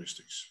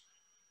 characteristics.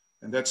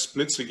 And that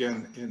splits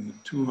again in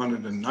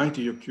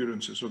 290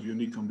 occurrences of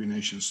unique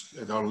combinations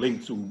that are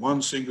linked to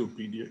one single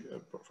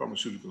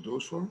pharmaceutical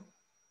dose form,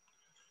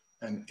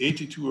 and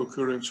 82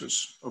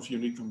 occurrences of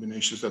unique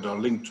combinations that are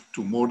linked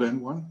to more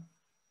than one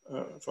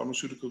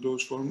pharmaceutical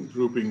dose form,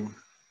 grouping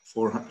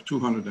for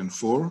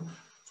 204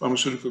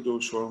 pharmaceutical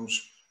dose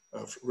forms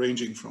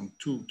ranging from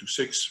 2 to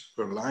 6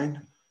 per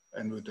line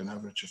and with an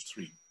average of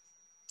 3.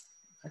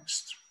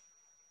 Next.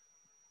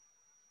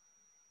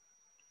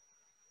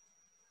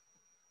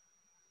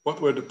 What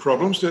were the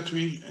problems that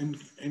we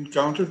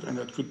encountered and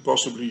that could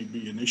possibly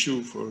be an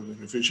issue for the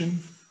revision?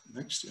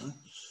 Next, yeah.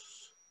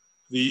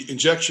 The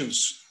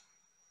injections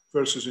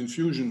versus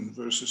infusion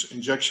versus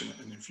injection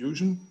and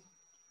infusion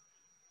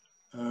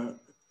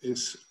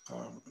is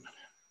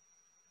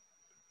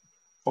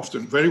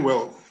often very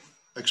well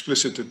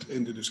explicited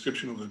in the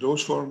description of the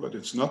dose form, but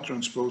it's not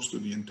transposed to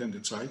the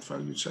intended site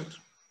value set.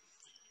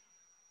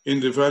 In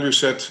the value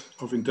set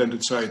of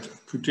intended site,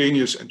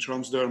 cutaneous and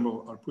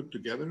transdermal are put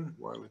together,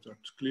 while it are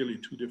clearly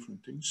two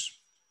different things.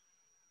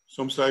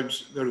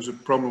 Sometimes there is a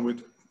problem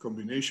with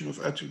combination of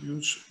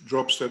attributes,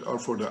 drops that are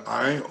for the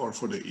eye or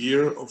for the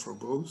ear or for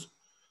both.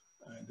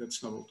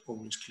 That's not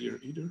always clear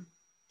either.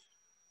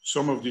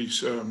 Some of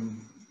these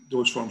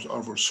dose forms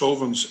are for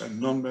solvents and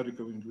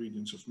non-medical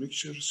ingredients of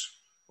mixtures,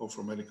 or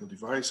for medical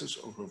devices,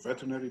 or for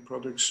veterinary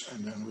products.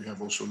 And then we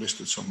have also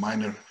listed some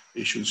minor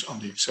issues on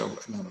the Excel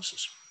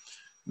analysis.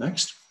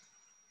 Next.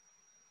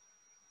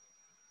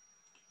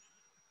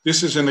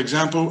 This is an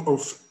example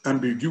of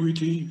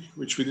ambiguity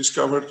which we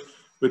discovered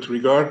with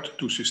regard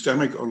to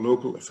systemic or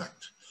local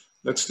effect.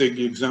 Let's take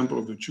the example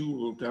of the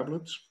chewable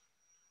tablet,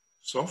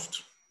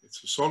 soft.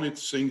 It's a solid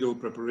single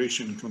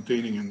preparation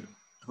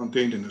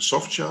contained in a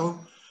soft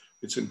shell.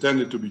 It's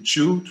intended to be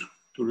chewed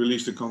to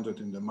release the content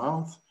in the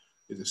mouth.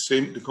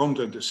 The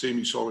content is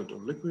semi-solid or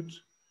liquid.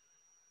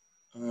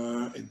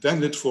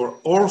 Intended for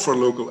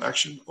local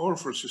action or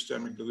for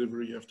systemic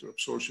delivery after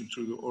absorption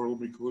through the oral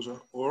mucosa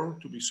or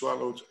to be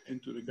swallowed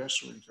into the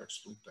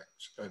gastrointestinal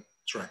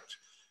tract.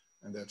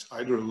 And that's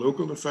either a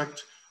local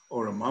effect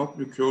or a mouth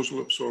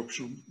mucosal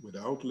absorption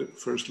without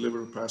first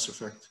liver pass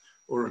effect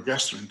or a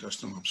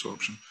gastrointestinal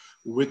absorption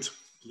with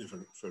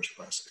liver first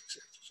pass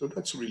exit. So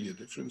that's really a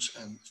difference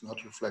and it's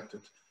not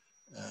reflected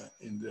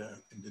in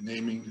the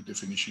naming, the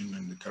definition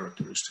and the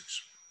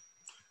characteristics.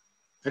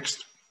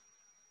 Next.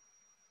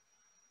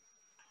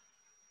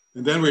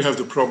 And then we have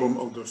the problem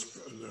of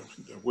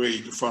the way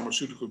the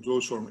pharmaceutical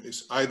dose form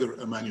is either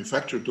a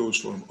manufactured dose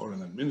form or an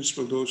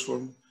administrable dose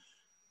form.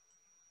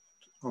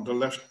 On the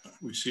left,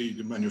 we see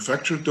the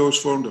manufactured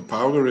dose form, the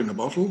powder in a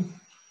bottle,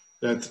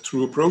 that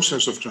through a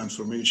process of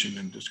transformation,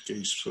 in this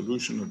case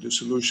solution or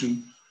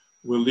dissolution,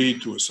 will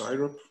lead to a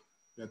syrup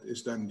that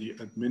is then the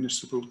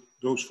administrable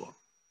dose form.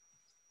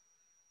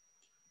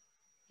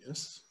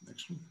 Yes,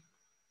 next one.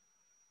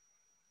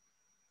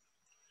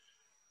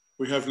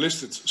 We have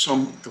listed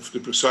some of the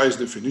precise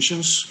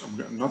definitions.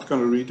 I'm not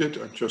going to read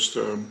it. I just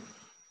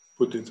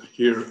put it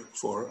here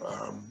for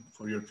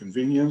your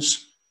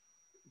convenience.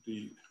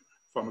 The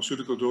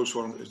pharmaceutical dose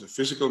form is the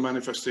physical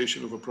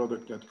manifestation of a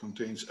product that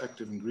contains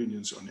active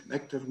ingredients or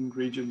inactive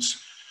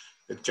ingredients.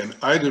 It can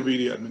either be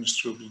the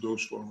administrable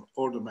dose form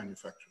or the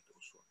manufactured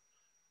dose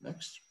form.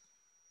 Next.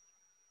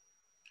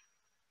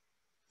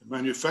 The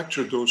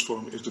manufactured dose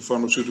form is the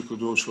pharmaceutical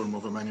dose form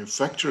of a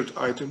manufactured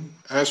item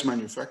as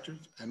manufactured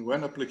and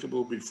when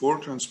applicable before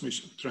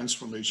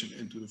transformation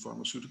into the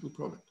pharmaceutical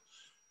product.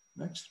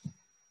 Next.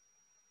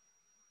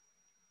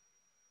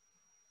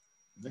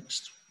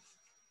 Next.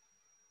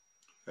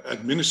 The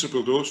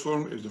administrable dose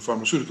form is the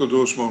pharmaceutical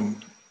dose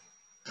form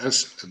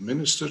as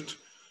administered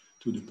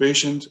to the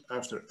patient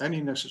after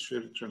any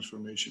necessary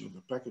transformation of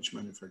the package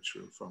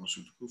manufacturer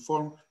pharmaceutical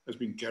form has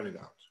been carried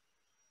out.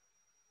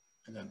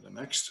 And then the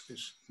next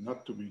is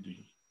not to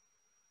be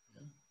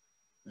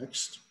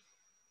next.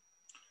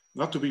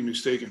 Not to be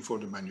mistaken for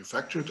the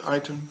manufactured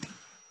item,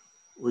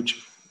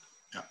 which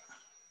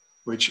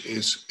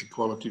is a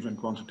qualitative and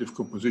quantitative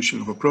composition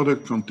of a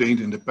product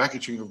contained in the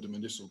packaging of the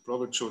medicinal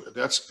product. So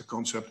that's a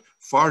concept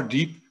far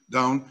deep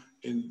down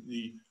in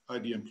the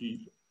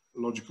IDMP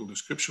logical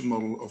description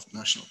model of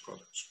national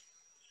products.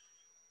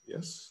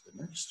 Yes,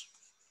 the next.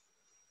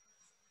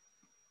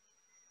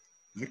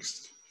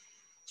 Next.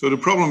 So the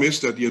problem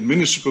is that the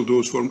administrable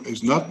dose form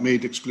is not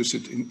made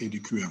explicit in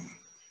EDQM.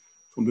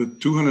 From the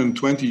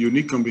 220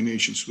 unique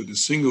combinations with a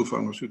single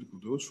pharmaceutical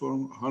dose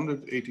form,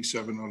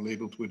 187 are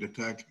labeled with the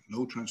tag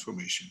no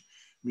transformation,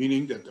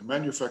 meaning that the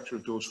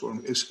manufactured dose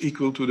form is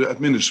equal to the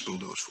administrable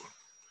dose form.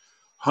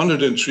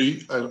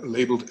 103 are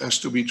labeled as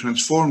to be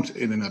transformed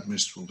in an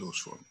administrable dose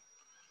form.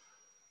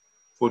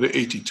 For the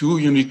 82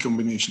 unique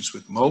combinations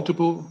with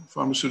multiple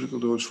pharmaceutical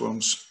dose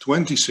forms,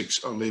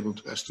 26 are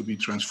labeled as to be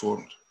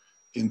transformed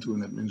into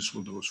an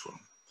administrable dose form.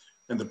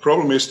 And the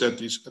problem is that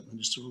this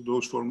administrable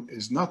dose form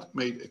is not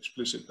made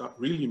explicit, not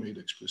really made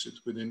explicit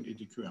within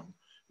EDQM.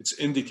 It's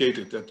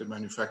indicated that the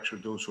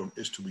manufactured dose form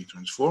is to be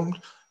transformed,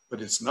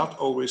 but it's not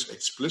always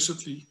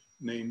explicitly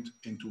named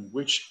into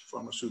which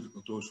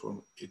pharmaceutical dose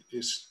form it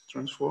is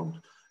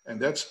transformed. And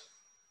that's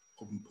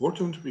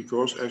important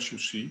because, as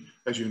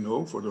you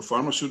know, for the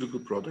pharmaceutical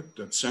product,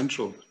 that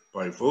central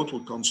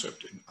pivotal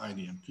concept in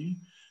IDMP,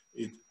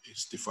 it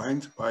is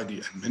defined by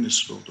the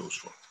administrable dose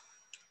form.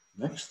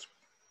 Next.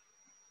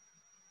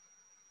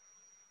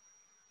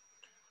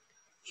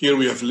 Here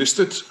we have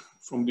listed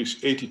from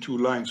these 82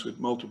 lines with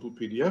multiple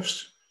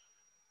PDFs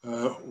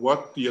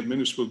what the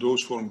administrable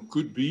dose form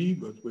could be,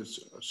 but with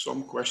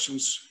some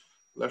questions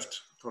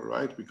left or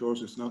right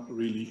because it's not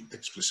really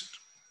explicit.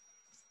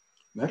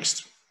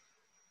 Next.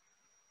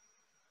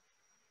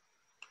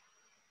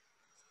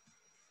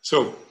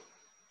 So,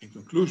 in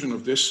conclusion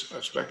of this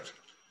aspect,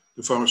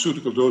 the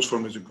pharmaceutical dose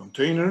form is a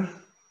container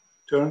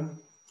term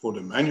for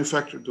the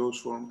manufactured dose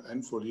form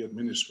and for the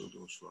administrable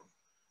dose form.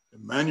 The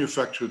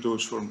manufactured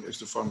dose form is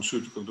the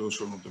pharmaceutical dose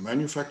form of the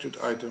manufactured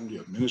item. The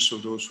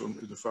administrable dose form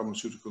is the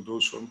pharmaceutical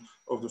dose form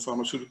of the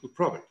pharmaceutical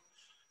product.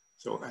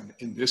 So, and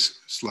in this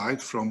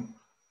slide from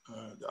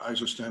the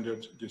ISO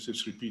standard, this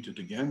is repeated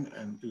again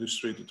and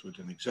illustrated with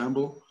an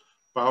example.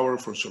 Power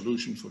for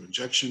solution for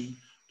injection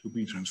to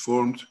be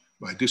transformed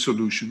by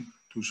dissolution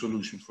to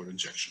solution for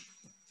injection.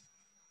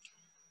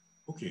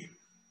 Okay,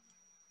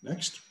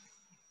 next.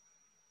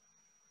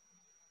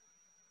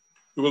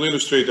 We will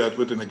illustrate that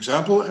with an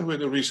example and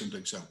with a recent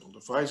example, the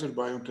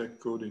Pfizer-BioNTech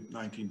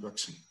COVID-19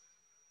 vaccine.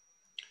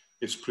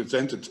 It's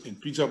presented in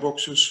pizza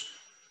boxes,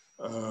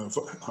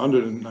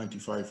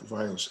 195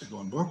 vials in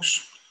one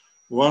box.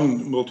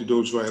 One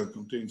multi-dose vial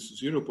contains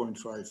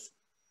 0.5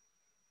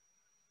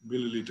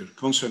 milliliter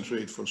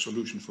concentrate for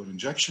solution for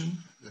injection.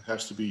 That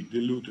has to be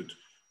diluted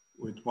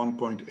with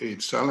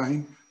 1.8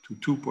 saline to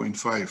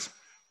 2.5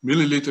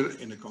 milliliter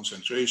in a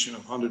concentration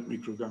of 100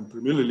 microgram per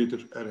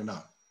milliliter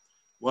RNA.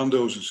 One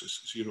dose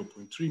is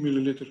 0.3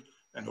 milliliter,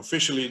 and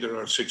officially there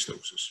are 6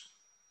 doses.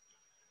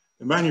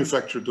 The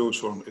manufactured dose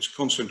form is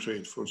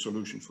concentrate for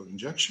solution for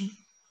injection,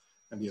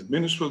 and the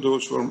administrable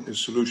dose form is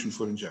solution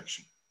for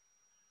injection,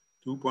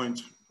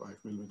 2.5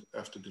 milliliter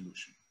after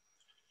dilution.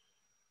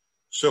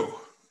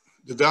 So,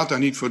 the data I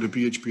need for the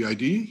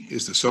PHP-ID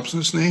is the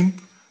substance name.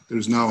 There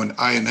is now an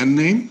INN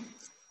name,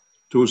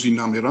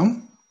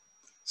 tosinomiram.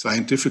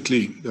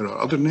 Scientifically, there are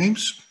other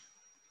names,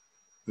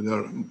 but they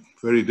are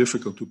very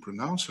difficult to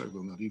pronounce. I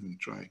will not even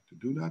try to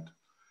do that.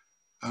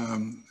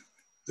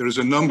 There is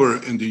a number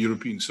in the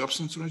European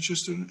Substance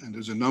Register, and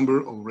there's a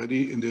number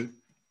already in the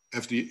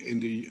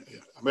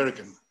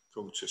American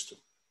code system.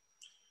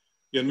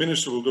 The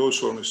administrable dose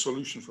form is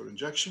solution for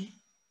injection,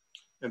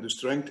 and the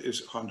strength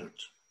is 100.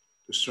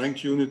 The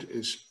strength unit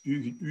is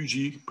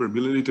UG per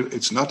milliliter.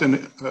 It's not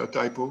a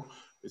typo.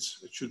 It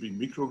should be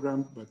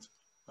microgram, but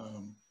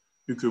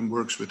UNICOM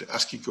works with the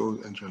ASCII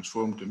code and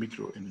transformed the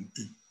micro in an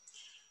U.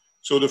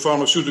 So the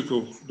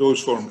pharmaceutical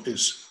dose form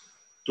is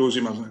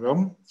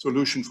tosinomiram,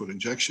 solution for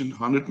injection,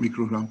 100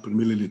 microgram per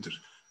milliliter.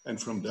 And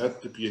from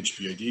that, the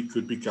PHP-ID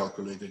could be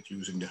calculated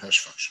using the hash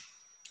function.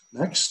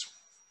 Next.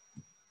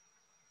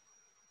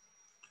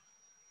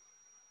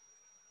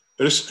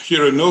 There is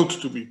here a note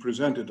to be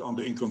presented on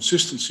the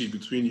inconsistency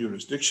between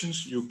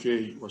jurisdictions.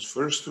 UK was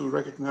first to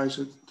recognize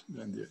it,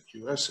 then the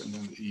US, and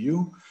then the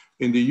EU.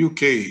 In the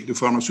UK, the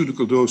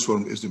pharmaceutical dose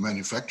form is the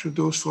manufactured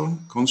dose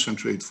form,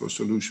 concentrate for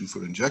solution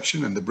for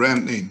injection, and the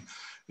brand name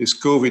is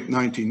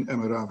COVID-19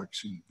 mRNA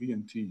vaccine,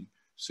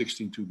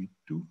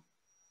 VNT162b2.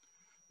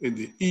 In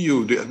the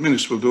EU, the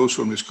administrable dose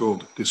form is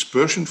called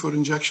dispersion for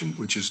injection,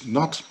 which is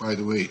not, by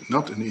the way,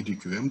 not an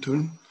EDQM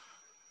term.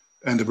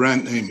 And the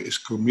brand name is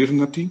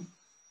Comirnaty.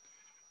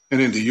 And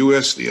in the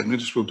US, the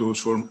administrable dose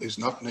form is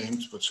not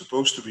named, but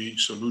supposed to be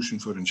solution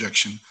for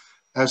injection,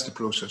 as the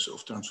process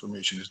of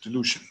transformation is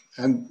dilution.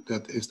 And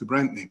that is the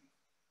brand name.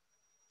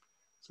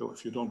 So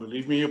if you don't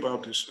believe me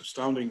about these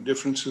astounding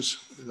differences,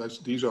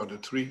 these are the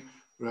 3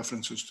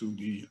 references to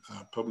the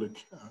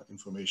public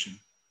information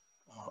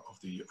of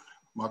the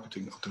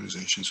marketing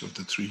authorizations of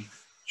the 3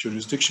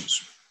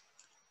 jurisdictions.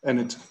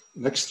 And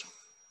next.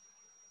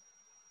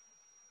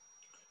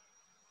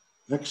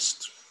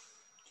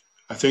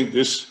 I think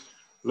this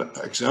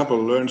example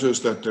learns us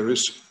that there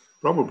is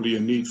probably a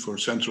need for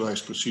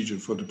centralized procedure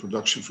for the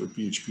production for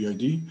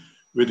PHP-ID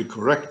with the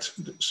correct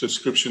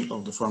description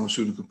of the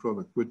pharmaceutical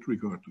product with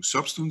regard to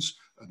substance,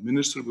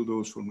 administrable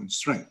dose form, and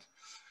strength.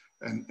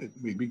 And it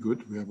may be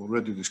good, we have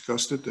already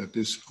discussed it, that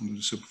this under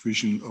the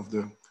supervision of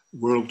the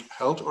World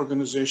Health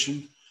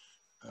Organization,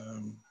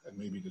 and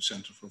maybe the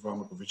Center for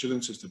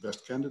Pharmacovigilance is the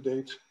best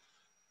candidate.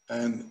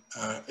 And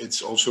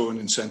it's also an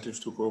incentive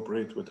to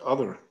cooperate with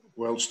other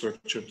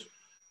well-structured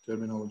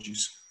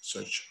terminologies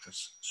such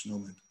as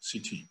SNOMED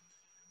CT.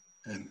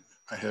 And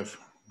I have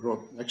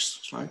brought,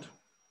 next slide.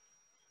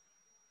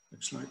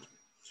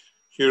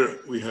 Here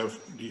we have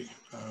the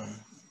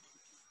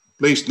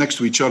placed next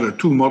to each other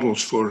 2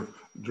 models for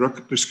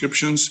drug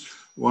descriptions,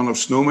 one of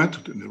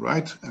SNOMED on the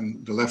right,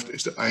 and the left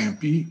is the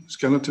IMP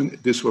skeleton.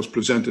 This was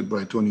presented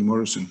by Tony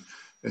Morrison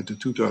at the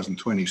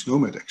 2020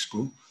 SNOMED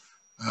Expo.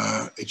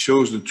 It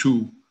shows the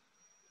two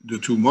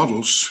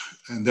models,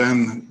 and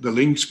then the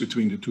links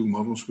between the 2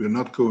 models. We're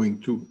not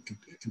going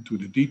into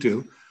the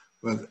detail,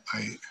 but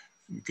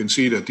you can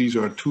see that these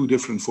are 2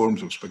 different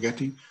forms of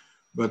spaghetti.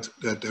 but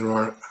that there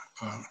are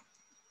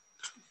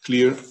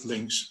clear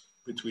links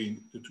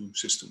between the two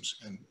systems.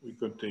 And we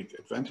could take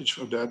advantage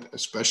of that,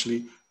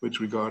 especially with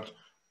regard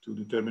to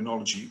the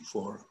terminology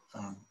for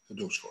the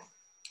dose form,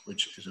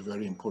 which is a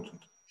very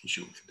important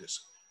issue in this.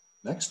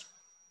 Next.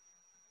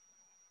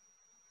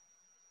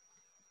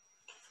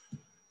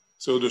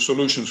 So the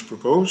solutions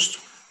proposed.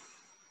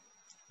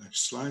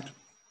 Next slide.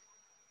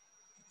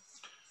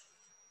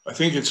 I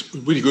think it's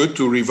really good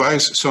to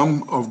revise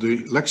some of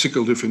the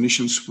lexical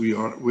definitions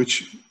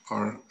which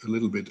are a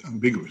little bit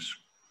ambiguous.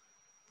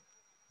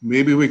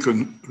 Maybe we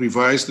can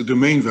revise the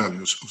domain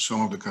values of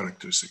some of the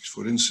characteristics.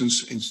 For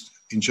instance,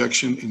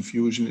 injection,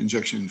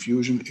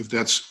 infusion. If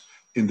that's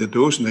in the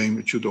dose name,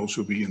 it should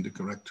also be in the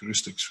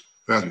characteristics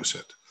value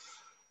set.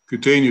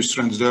 Cutaneous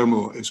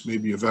transdermal is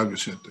maybe a value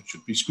set that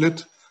should be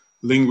split.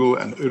 Lingual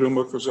and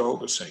uromucosal,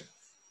 the same.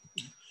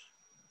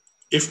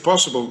 If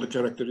possible, the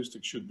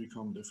characteristics should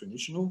become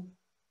definitional,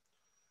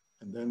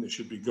 and then they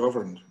should be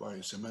governed by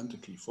a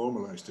semantically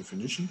formalized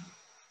definition.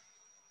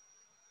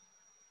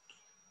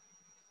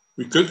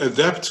 We could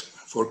adapt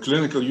for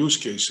clinical use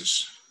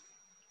cases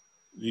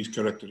these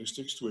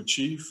characteristics to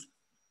achieve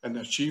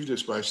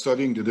this by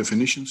studying the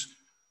definitions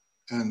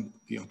and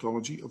the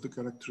ontology of the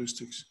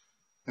characteristics.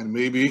 And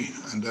maybe,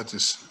 and that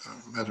is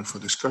a matter for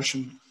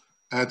discussion,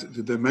 add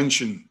the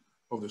dimension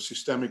of the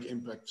systemic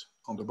impact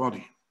on the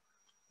body.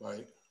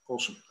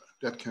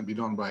 That can be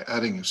done by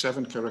adding a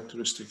 7th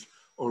characteristic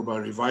or by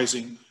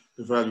revising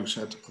the value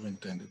set of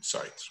intended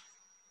sites.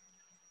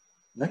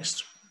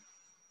 Next.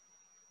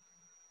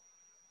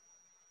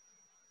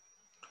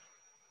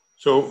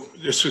 So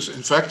this is,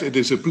 in fact, it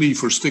is a plea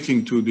for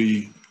sticking to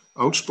the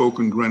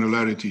outspoken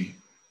granularity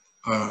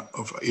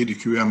of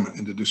EDQM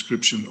in the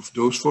description of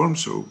dose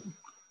forms. So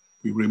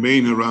we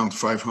remain around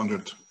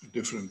 500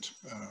 different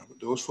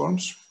dose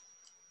forms.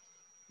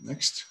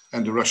 Next.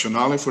 And the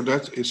rationale for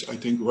that is, I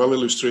think, well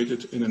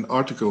illustrated in an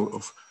article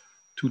of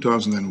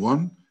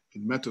 2001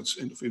 in Methods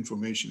of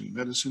Information in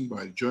Medicine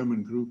by a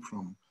German group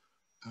from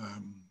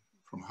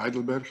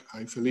Heidelberg,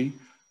 IFLE,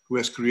 who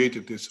has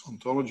created this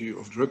ontology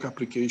of drug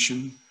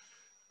application,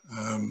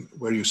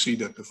 where you see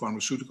that the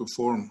pharmaceutical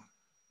form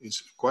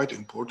is quite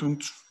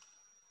important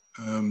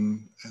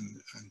and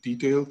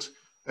detailed.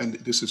 And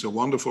this is a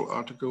wonderful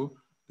article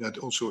that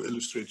also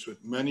illustrates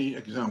with many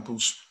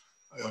examples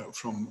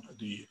from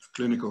the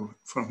clinical,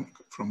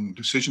 from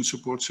decision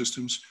support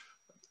systems,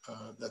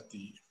 that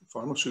the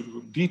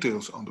pharmaceutical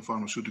details on the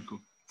pharmaceutical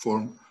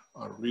form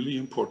are really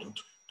important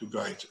to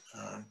guide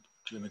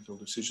clinical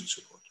decision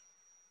support.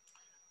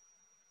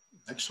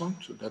 Next one.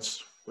 So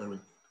that's where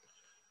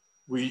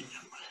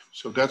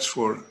so that's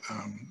for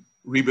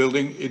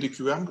rebuilding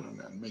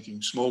EDQM and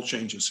making small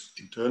changes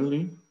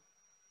internally.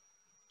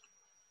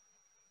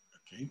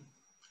 Okay.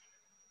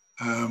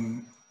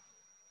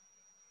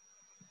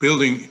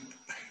 Building.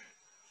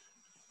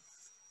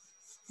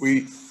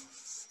 We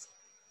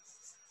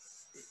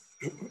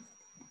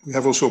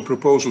have also a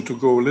proposal to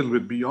go a little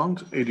bit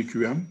beyond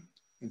EDQM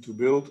and to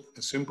build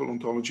a simple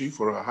ontology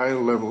for a higher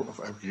level of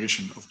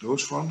aggregation of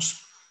dose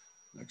forms.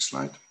 Next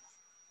slide.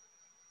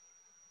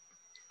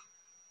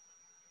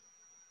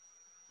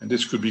 And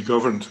this could be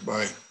governed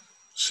by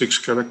 6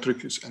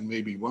 characteristics and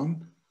maybe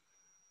 1.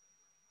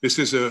 This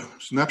is a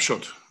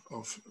snapshot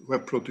of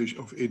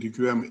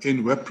EDQM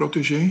in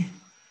WebProtégé,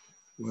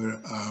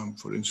 where,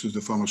 for instance,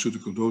 the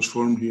pharmaceutical dose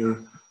form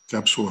here,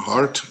 capsule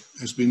heart,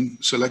 has been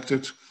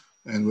selected,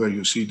 and where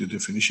you see the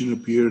definition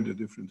appear, the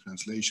different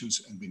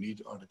translations, and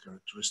beneath are the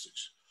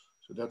characteristics.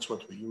 So that's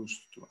what we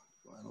use to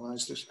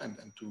analyze this and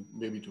to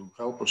maybe to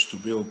help us to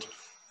build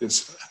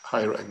this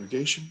higher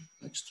aggregation.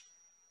 Next.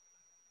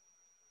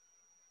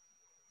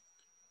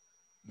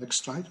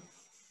 Next slide.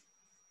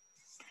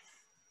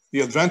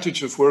 The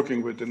advantage of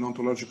working with an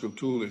ontological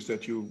tool is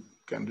that you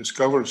can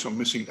discover some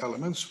missing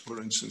elements,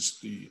 for instance,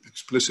 the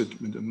explicit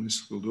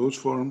minimalistical dose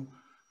form,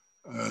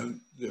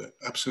 the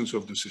absence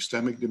of the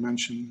systemic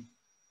dimension,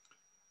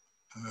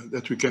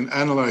 that we can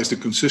analyze the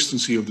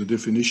consistency of the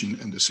definition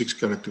and the 6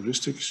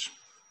 characteristics,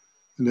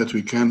 and that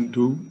we can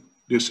do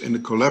this in a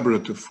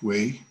collaborative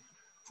way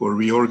for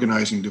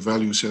reorganizing the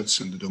value sets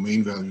and the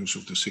domain values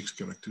of the 6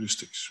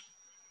 characteristics.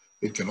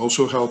 It can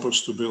also help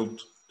us to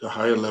build the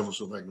higher levels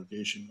of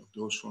aggregation of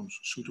dose forms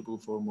suitable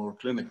for more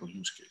clinical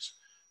use case.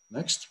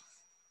 Next.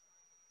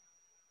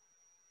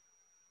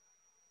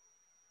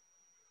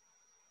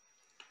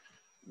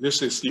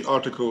 This is the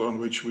article on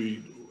which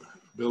we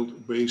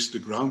based the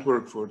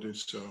groundwork for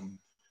this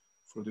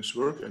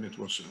work, and it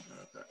was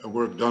a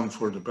work done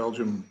for the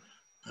Belgium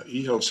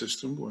e-health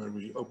system, where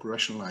we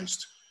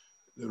operationalized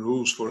the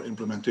rules for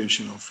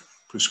implementation of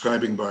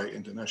prescribing by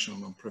international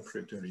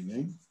non-proprietary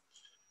name,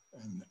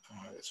 and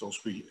it's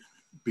also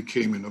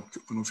became an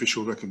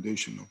official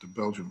recommendation of the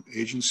Belgium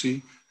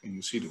agency, and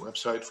you see the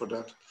website for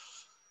that.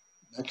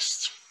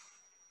 Next.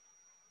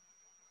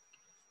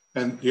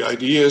 And the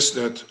idea is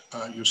that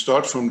you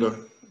start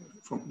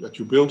that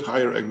you build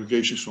higher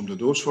aggregations from the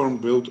dose form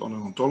built on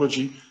an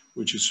ontology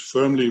which is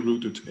firmly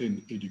rooted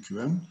in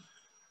EDQM.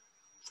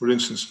 For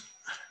instance,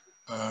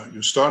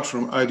 You start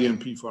from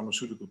IDMP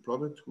pharmaceutical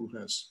product, who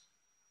has,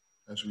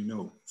 as we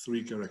know,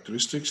 3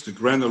 characteristics: the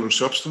granular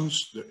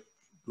substance, the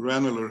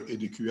granular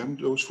EDQM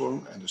dose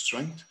form, and the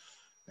strength.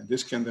 And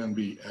this can then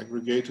be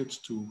aggregated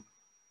to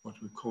what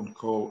we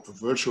call a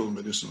virtual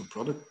medicinal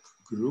product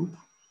group,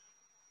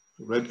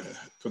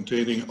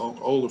 containing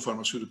all the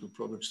pharmaceutical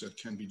products that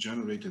can be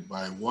generated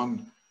by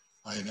one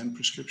INN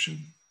prescription,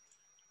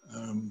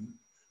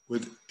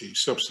 with a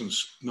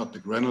substance, not the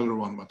granular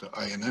one, but the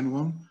INN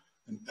one,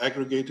 an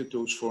aggregated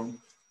dose form,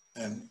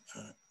 and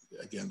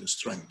again, the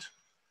strength.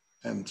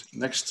 And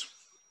next.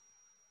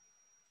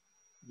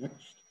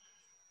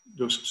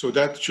 So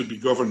that should be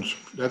governed,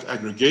 that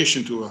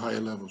aggregation to a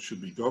higher level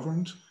should be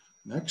governed.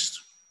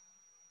 Next.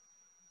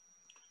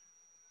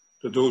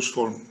 The dose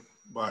form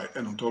by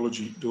an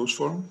ontology dose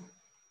form,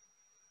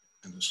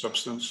 and the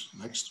substance,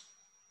 next,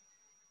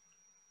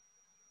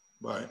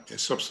 by a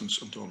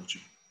substance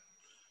ontology.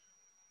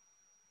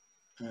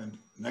 And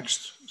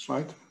next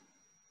slide.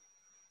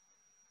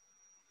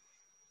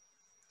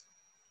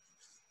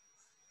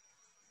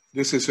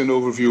 This is an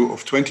overview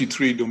of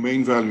 23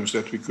 domain values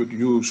that we could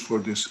use for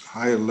this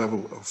higher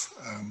level of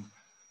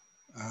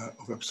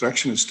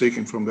abstraction. It's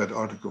taken from that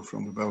article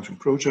from the Belgian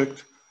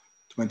project.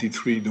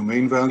 23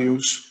 domain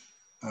values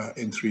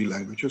in 3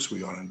 languages.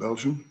 We are in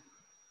Belgium.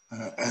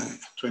 And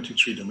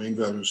 23 domain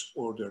values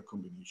or their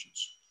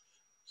combinations.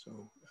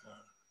 So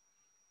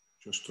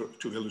just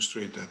to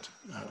illustrate that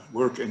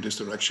work in this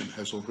direction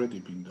has already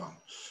been done.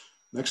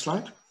 Next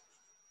slide.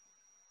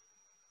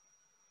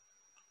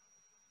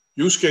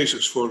 Use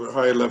cases for a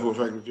higher level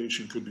of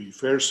aggregation could be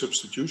fair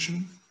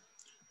substitution,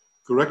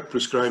 correct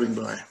prescribing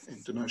by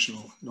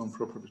international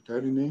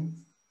non-proprietary name,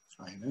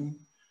 INN,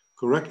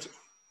 correct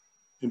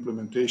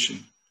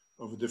implementation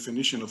of a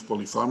definition of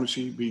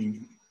polypharmacy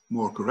being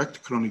more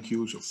correct, chronic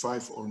use of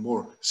 5 or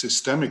more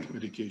systemic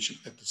medication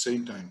at the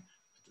same time,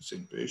 at the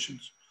same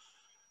patients,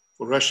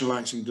 for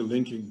rationalizing the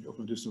linking of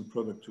medicinal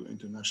product to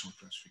international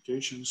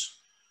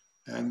classifications,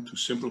 and to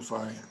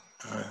simplify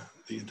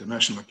the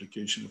international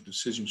application of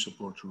decision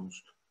support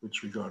rules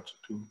with regard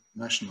to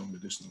national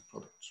medicinal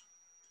products.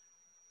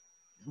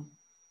 Yeah.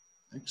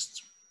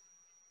 Next.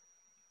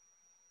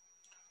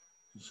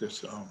 This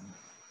is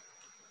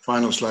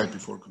final slide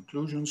before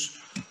conclusions.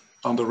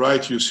 On the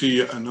right, you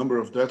see a number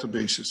of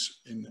databases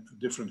in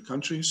different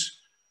countries.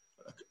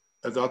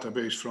 A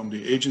database from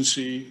the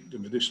agency, the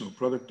Medicinal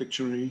Product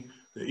Dictionary,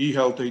 the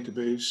eHealth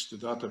database, the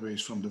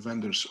database from the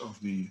vendors of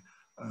the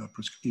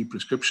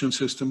e-prescription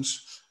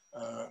systems,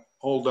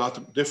 all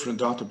different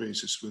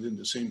databases within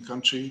the same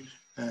country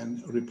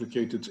and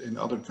replicated in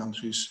other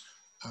countries,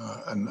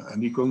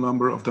 an equal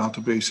number of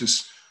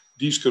databases.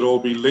 These could all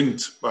be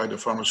linked by the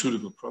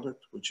pharmaceutical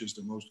product, which is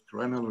the most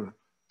granular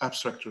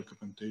abstract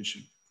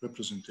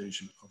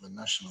representation of a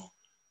national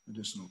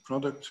medicinal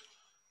product,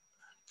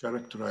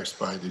 characterized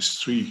by these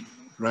 3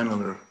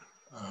 granular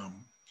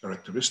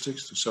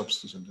characteristics, the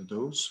substance and the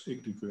dose,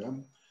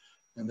 EDQM,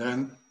 and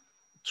then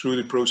through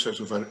the process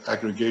of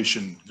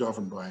aggregation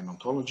governed by an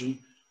ontology,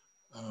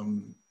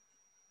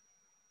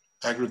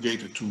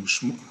 aggregated to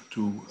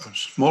a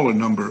smaller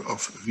number of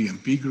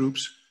VMP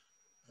groups,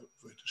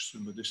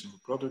 medicinal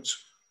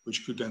products,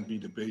 which could then be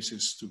the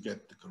basis to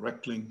get the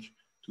correct link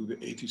to the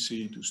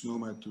ATC, to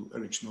SNOMED, to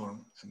Eric's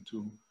norm, and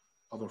to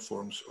other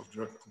forms of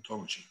drug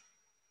ontology.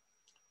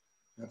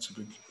 That's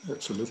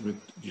a little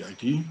bit the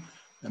idea,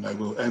 and I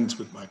will end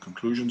with my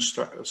conclusion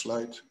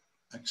slide.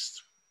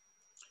 Next.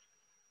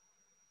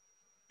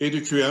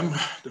 EDQM,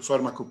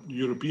 the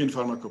European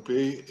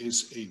pharmacopoeia,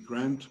 is a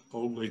grand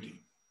old lady,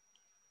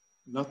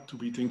 not to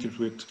be tinkered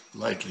with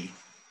lightly.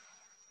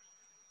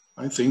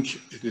 I think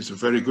it is a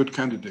very good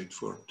candidate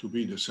to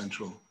be the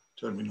central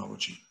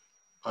terminology,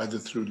 either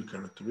through the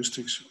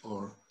characteristics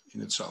or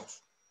in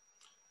itself.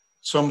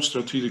 Some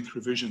strategic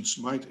revisions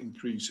might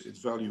increase its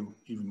value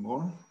even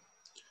more,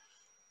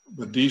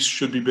 but these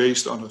should be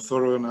based on a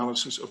thorough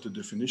analysis of the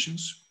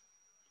definitions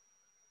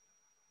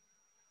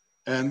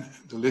and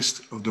the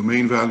list of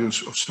domain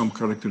values of some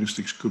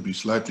characteristics could be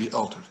slightly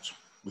altered.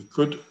 We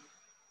could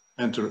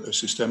enter a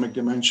systemic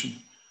dimension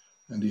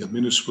and the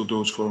administrable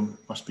dose form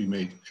must be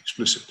made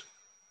explicit.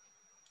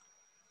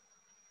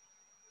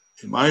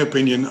 In my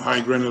opinion,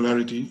 high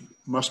granularity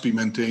must be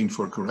maintained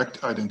for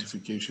correct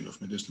identification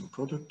of medicinal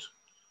product.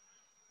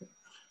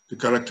 The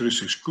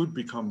characteristics could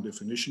become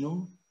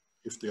definitional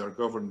if they are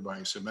governed by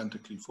a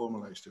semantically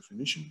formalized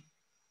definition,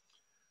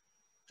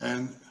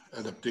 and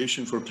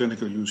adaptation for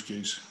clinical use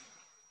case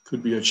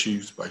could be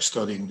achieved by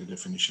studying the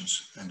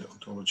definitions and the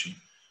ontology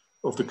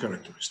of the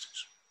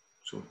characteristics.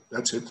 So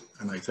that's it,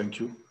 and I thank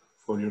you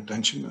for your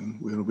attention, and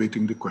we're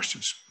awaiting the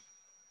questions.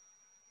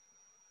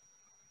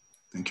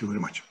 Thank you very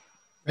much.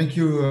 Thank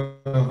you,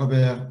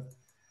 Robert.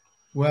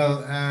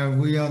 Well,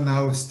 we are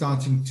now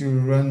starting to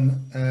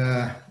run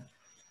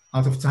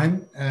out of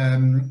time.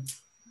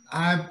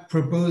 I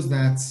propose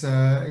that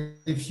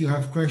if you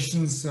have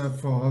questions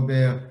for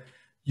Robert,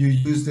 you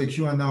use the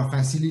Q&A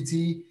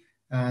facility,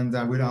 and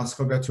I will ask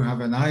Robert to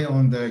have an eye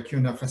on the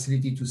Q&A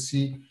facility to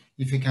see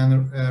if he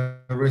can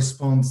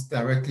respond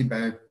directly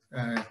by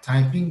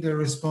typing the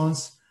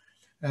response.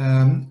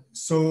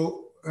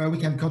 So we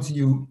can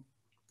continue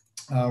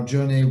our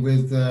journey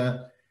with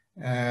the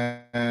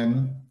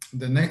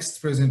next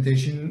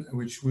presentation,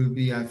 which will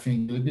be, I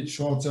think, a little bit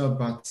shorter,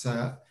 but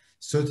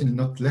certainly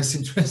not less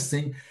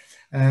interesting,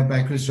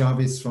 by Chris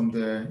Jarvis from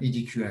the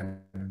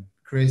EDQM.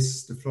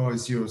 Chris, the floor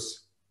is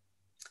yours.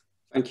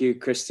 Thank you,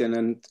 Christian,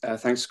 and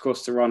thanks, of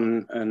course, to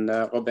Ron and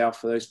Robert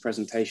for those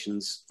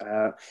presentations.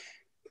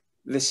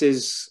 This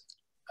is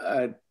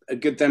a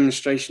good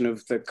demonstration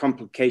of the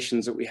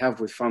complications that we have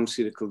with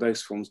pharmaceutical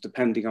dose forms,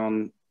 depending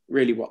on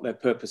really what their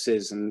purpose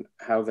is and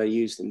how they're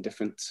used in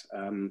different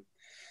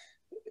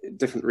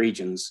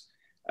regions.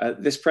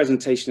 This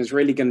presentation is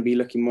really going to be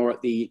looking more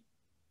at the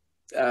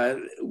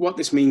what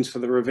this means for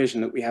the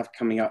revision that we have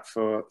coming up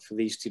for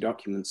these two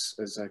documents,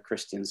 as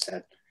Christian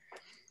said.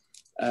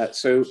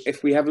 So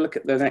if we have a look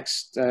at the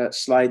next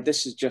slide,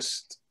 this is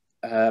just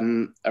a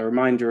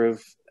reminder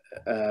of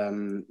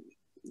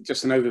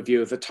just an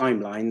overview of the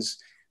timelines.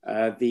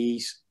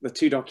 The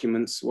two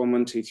documents,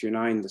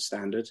 11239, the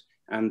standard,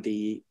 and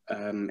the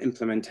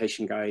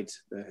implementation guide,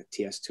 the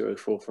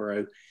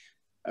TS20440,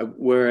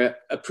 were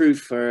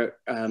approved for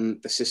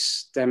the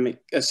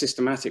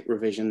systematic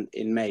revision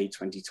in May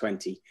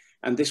 2020.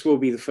 And this will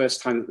be the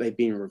first time that they've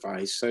been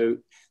revised. So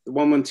the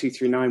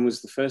 11239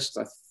 was the first,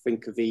 I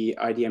think, of the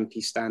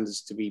IDMP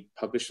standards to be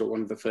published, or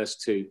one of the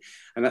first two.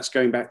 And that's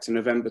going back to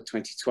November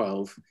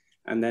 2012.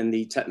 And then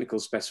the technical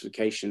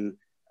specification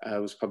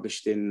was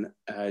published in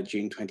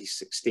June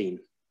 2016.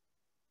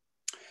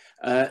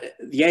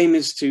 The aim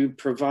is to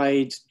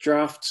provide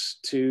drafts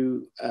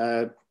to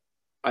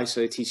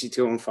ISO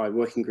TC215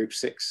 Working Group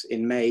 6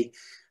 in May.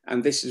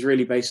 And this is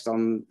really based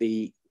on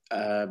the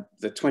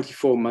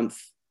 24-month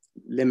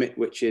limit,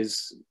 which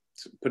is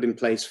put in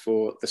place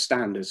for the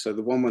standard, so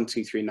the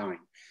 11239.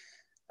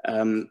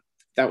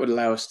 That would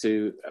allow us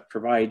to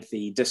provide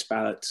the disk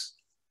ballot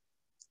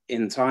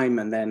in time,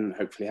 and then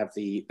hopefully have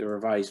the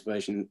revised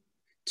version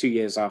 2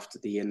 years after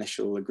the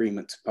initial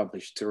agreement to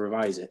publish to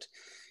revise it.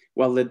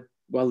 While the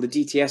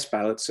DTS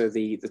ballot, so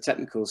the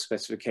technical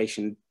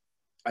specification,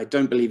 I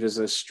don't believe is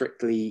a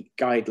strictly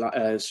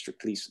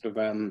strictly sort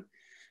of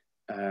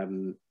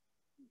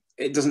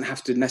it doesn't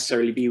have to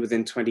necessarily be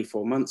within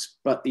 24 months,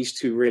 but these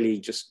two really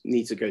just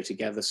need to go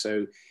together.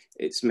 So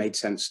it's made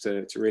sense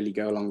to really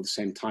go along the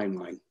same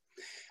timeline.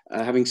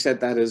 Having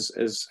said that, as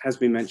has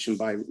been mentioned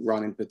by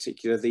Ron in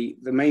particular, the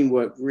main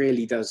work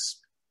really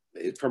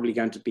it's probably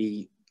going to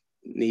be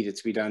needed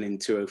to be done in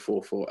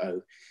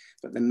 20440,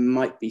 but there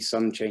might be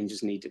some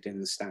changes needed in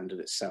the standard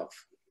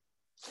itself.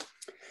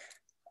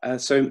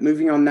 So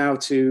moving on now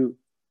to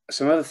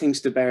some other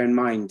things to bear in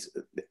mind.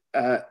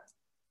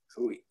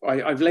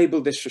 I've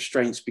labeled this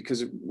restraints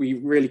because we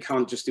really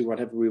can't just do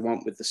whatever we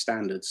want with the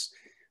standards.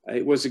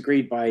 It was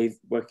agreed by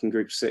Working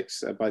Group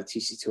 6, by the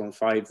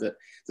TC215, that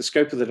the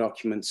scope of the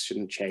documents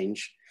shouldn't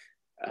change.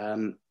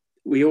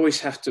 We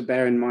always have to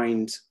bear in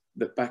mind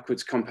that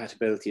backwards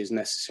compatibility is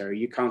necessary.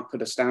 You can't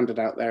put a standard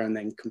out there and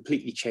then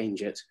completely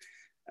change it,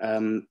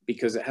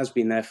 because it has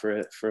been there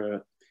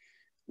for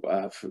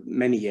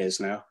many years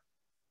now.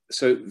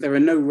 So there are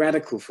no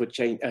radical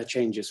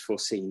changes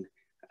foreseen.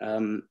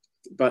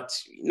 But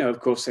of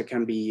course, there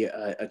can be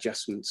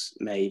adjustments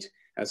made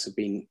as have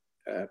been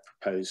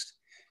proposed.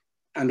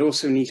 And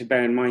also need to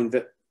bear in mind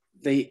that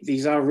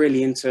these are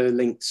really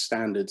interlinked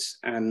standards,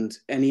 and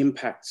any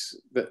impacts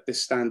that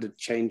this standard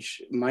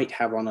change might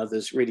have on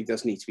others really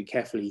does need to be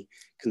carefully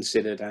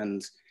considered.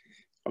 And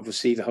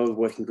obviously the whole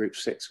Working Group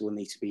 6 will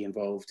need to be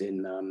involved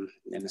in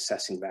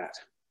assessing that.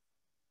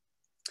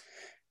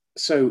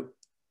 So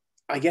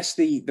I guess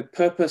the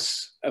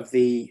purpose of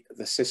the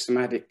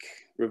systematic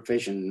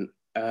revision,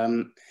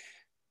 the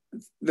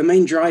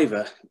main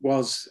driver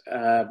was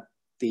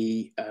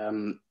the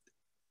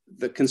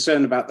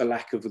concern about the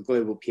lack of a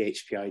global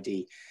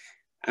PHPID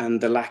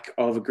and the lack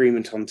of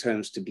agreement on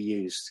terms to be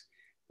used.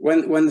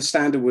 When the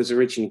standard was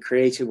originally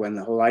created, when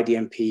the whole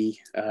IDMP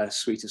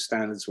suite of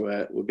standards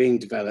were being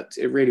developed,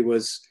 it really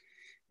was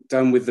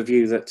done with the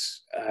view that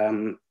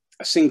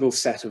a single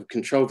set of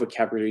control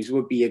vocabularies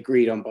would be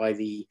agreed on by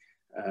the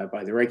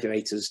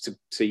regulators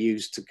to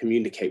use to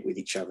communicate with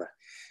each other.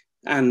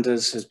 And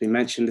as has been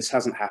mentioned, this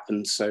hasn't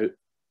happened. So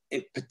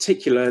in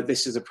particular,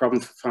 this is a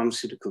problem for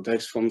pharmaceutical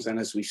dose forms. And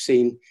as we've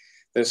seen,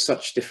 there's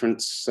such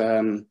different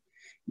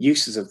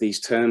uses of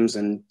these terms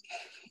and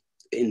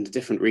in the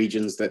different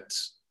regions that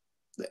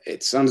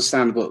it's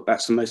understandable that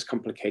that's the most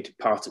complicated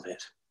part of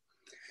it.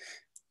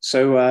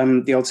 So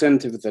the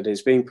alternative that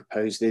is being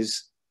proposed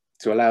is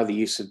to allow the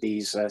use of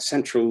these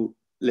central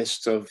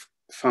lists of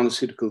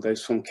pharmaceutical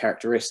dose form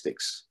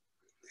characteristics.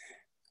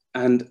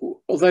 And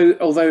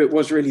although it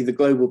was really the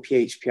global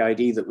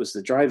PHPID that was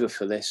the driver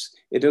for this,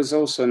 it is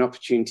also an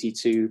opportunity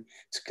to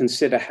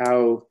consider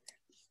how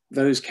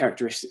those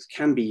characteristics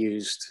can be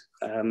used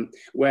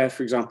where,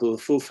 for example, the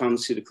full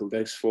pharmaceutical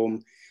dose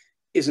form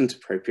isn't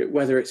appropriate,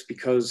 whether it's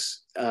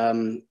because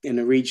in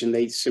a region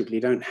they simply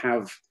don't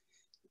have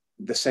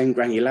the same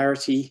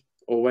granularity,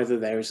 or whether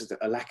there is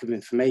a lack of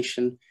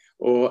information,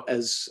 or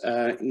as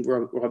in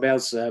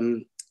Robert's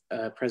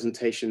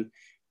presentation,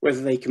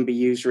 whether they can be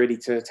used really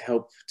to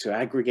help to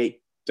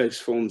aggregate dose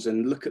forms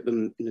and look at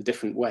them in a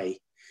different way.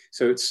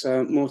 So it's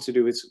more to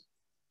do with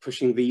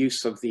pushing the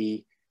use of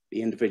the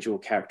individual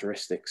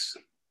characteristics.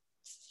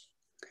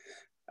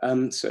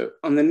 So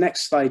on the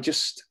next slide,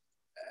 just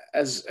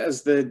as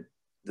the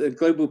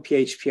global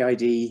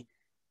PHPID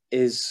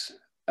is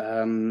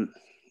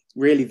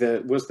really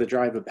was the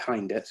driver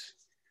behind it.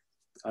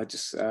 I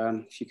just,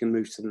 if you can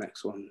move to the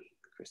next one,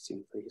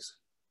 Christian, please.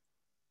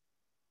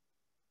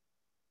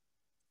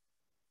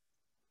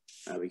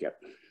 There we go.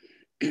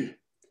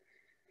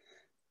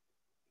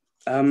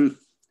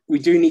 We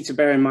do need to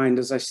bear in mind,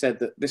 as I said,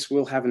 that this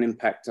will have an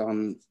impact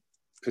on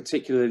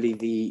particularly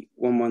the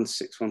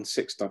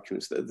 11616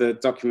 documents, the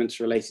documents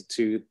related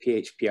to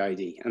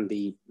PHPID and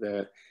the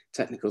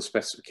technical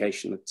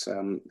specification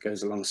that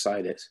goes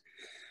alongside it.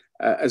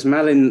 As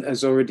Malin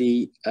has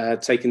already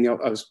taken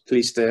I was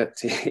pleased to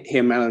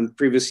hear Malin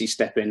previously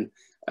step in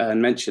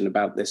and mention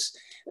about this.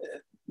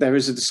 There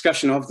is a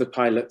discussion of the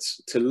pilot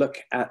to look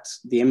at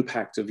the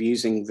impact of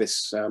using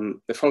this,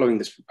 following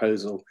this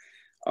proposal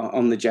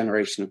on the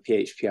generation of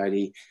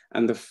PHPID,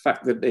 and the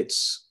fact that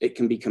it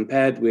can be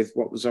compared with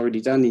what was already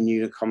done in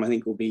UNICOM, I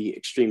think will be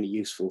extremely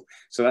useful.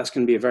 So that's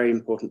going to be a very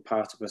important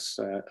part of us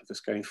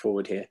going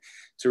forward here,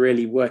 to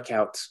really work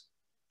out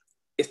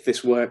if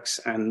this works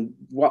and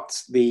what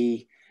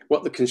the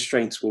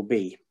constraints will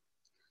be.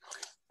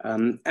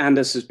 And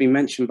as has been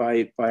mentioned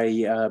by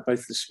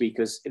both the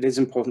speakers, it is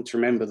important to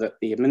remember that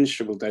the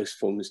administrable dose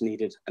form is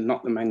needed and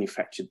not the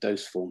manufactured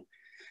dose form.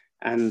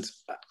 And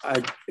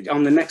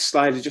on the next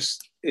slide,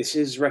 this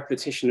is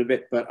repetition a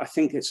bit, but I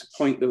think it's a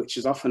point which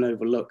is often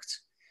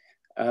overlooked.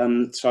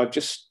 So I've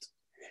just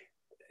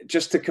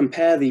to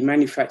compare the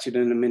manufactured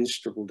and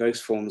administrable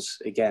dose forms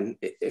again,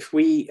 if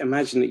we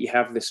imagine that you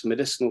have this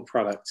medicinal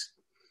product,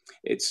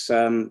 it's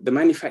the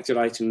manufactured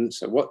item,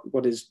 so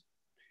what is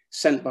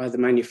sent by the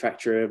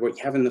manufacturer, what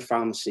you have in the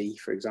pharmacy,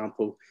 for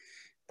example,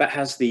 that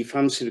has the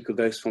pharmaceutical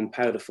dose form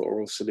powder for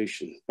oral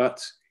solution.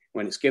 But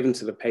when it's given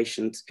to the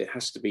patient, it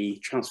has to be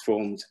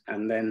transformed,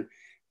 and then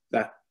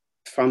that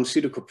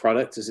pharmaceutical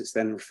product, as it's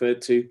then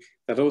referred to,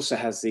 that also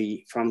has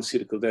the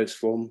pharmaceutical dose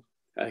form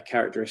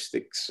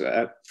characteristics,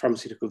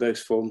 pharmaceutical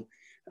dose form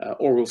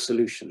oral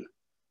solution.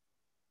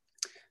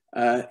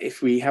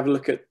 If we have a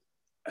look at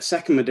a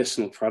second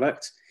medicinal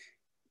product,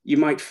 you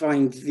might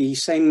find the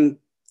same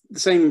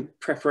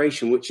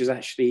preparation, which is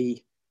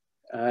actually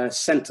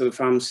sent to the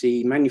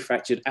pharmacy,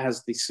 manufactured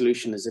as the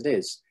solution as it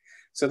is.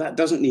 So that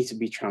doesn't need to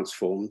be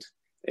transformed.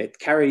 It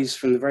carries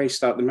from the very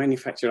start, the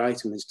manufactured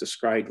item is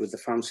described with the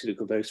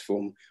pharmaceutical dose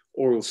form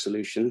oral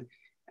solution,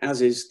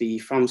 as is the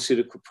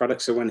pharmaceutical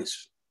product. So when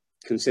it's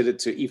considered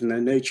to, even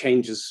though no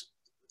changes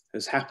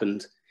has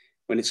happened,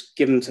 when it's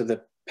given to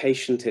the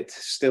patient, it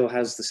still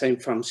has the same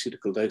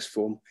pharmaceutical dose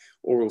form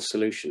oral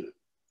solution.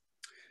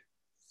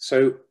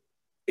 So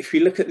if we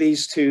look at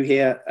these two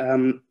here,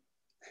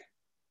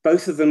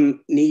 both of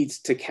them need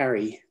to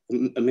carry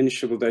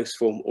administrable dose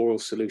form oral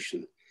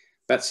solution.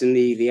 That's in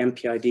the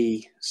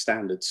MPID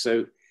standards.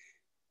 So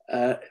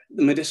the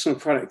medicinal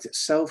product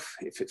itself,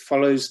 if it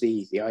follows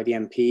the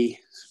IDMP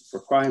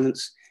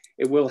requirements,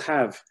 it will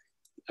have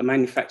a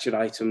manufactured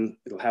item,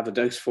 it'll have a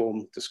dose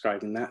form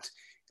describing that,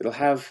 it'll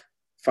have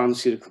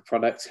pharmaceutical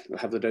product, it'll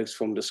have the dose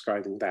form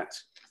describing that.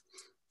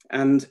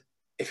 And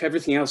if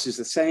everything else is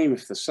the same,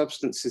 if the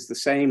substance is the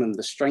same and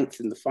the strength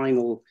in the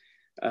final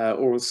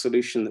oral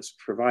solution that's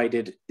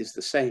provided is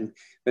the same,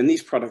 then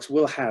these products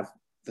will have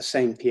the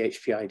same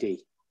PHPID.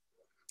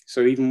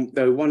 So even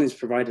though one is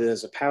provided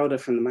as a powder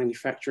from the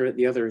manufacturer,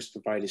 the other is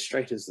provided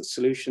straight as the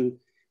solution,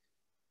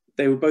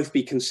 they will both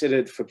be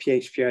considered for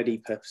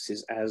PHPID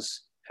purposes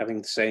as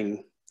having the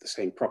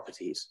same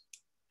properties.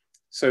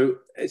 So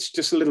it's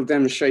just a little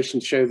demonstration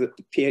to show that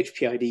the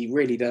PHPID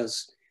really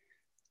does,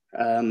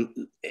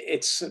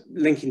 it's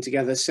linking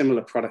together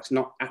similar products,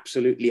 not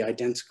absolutely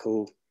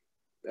identical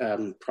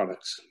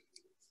products.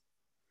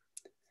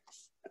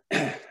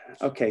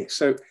 Okay,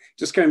 so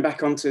just going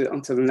back onto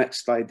the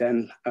next slide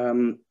then,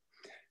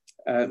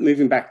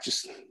 moving back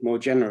just more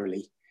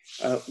generally,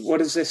 what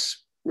does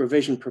this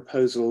revision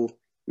proposal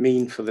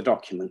mean for the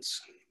documents?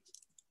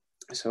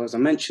 So as I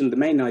mentioned, the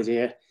main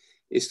idea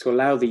is to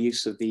allow the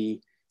use of the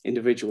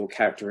individual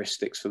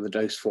characteristics for the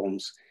dose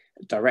forms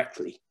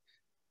directly.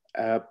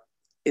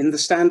 In the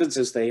standards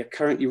as they are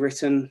currently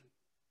written,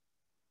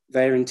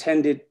 they're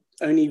intended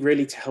only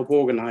really to help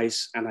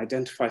organize and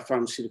identify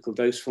pharmaceutical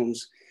dose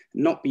forms,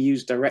 not be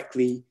used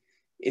directly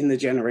in the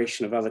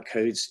generation of other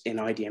codes in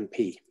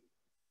IDMP.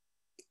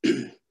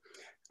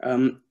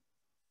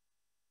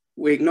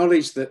 We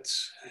acknowledge that,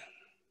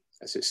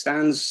 as it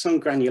stands, some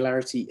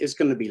granularity is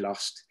going to be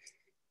lost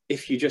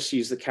if you just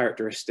use the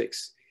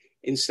characteristics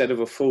instead of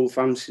a full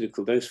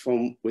pharmaceutical dose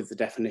form with the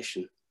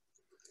definition.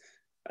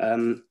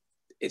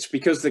 It's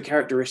because the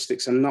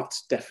characteristics are not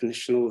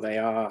definitional, they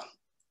are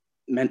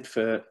meant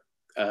for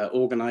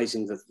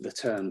organizing the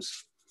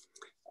terms.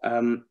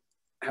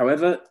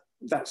 However,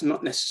 that's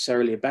not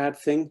necessarily a bad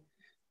thing.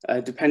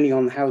 Depending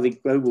on how the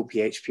global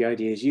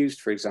PHPID is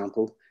used, for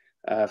example,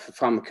 for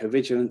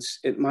pharmacovigilance,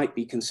 it might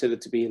be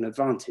considered to be an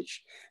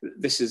advantage.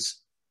 This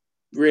is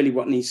really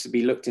what needs to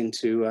be looked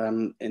into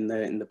in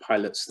the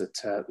pilots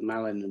that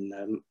Malin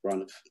and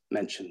Ron have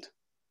mentioned.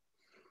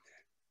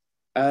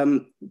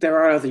 There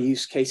are other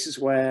use cases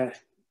where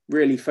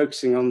really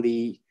focusing on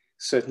the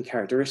certain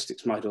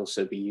characteristics might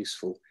also be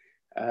useful.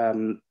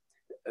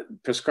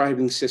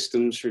 Prescribing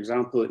systems, for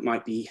example, it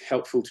might be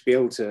helpful to be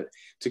able to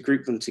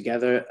group them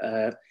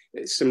together.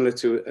 It's similar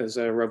to, as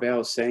Robert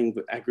was saying,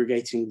 but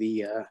aggregating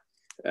the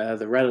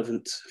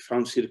relevant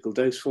pharmaceutical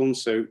dose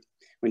forms. So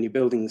when you're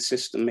building the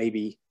system,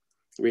 maybe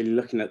really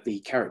looking at the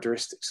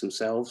characteristics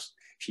themselves.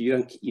 If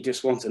you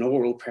just want an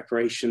oral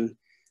preparation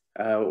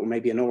or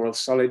maybe an oral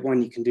solid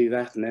one, you can do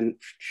that, and then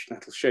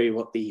that'll show you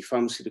what the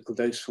pharmaceutical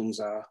dose forms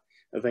are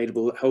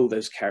available that hold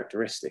those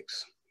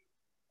characteristics.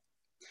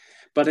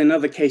 But in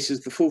other cases,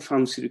 the full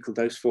pharmaceutical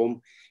dose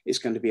form is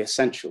going to be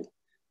essential.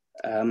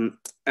 And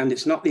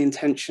it's not the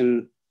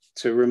intention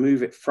to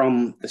remove it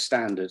from the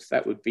standard.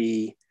 That would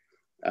be,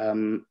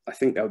 I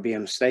think that would be a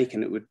mistake,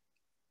 and it would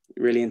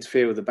really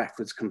interfere with the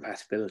backwards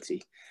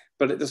compatibility.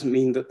 But it doesn't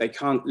mean that they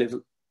can't live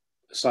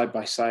side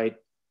by side,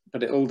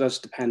 but it all does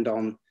depend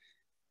on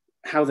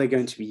how they're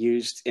going to be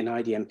used in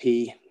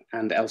IDMP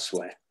and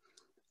elsewhere.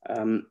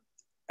 And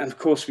of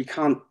course, we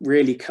can't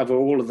really cover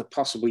all of the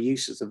possible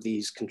uses of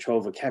these control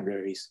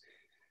vocabularies.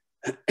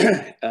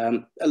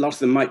 A lot of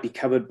them might be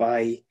covered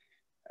by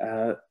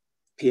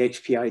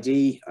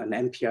PHPID and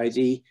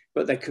MPID,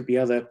 but there could be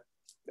other,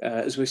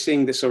 as we're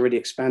seeing this already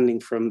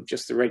expanding from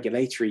just the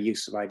regulatory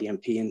use of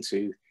IDMP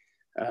into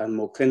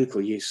more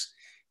clinical use,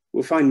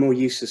 we'll find more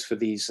uses for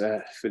these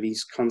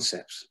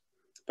concepts.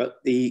 But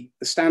the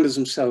standards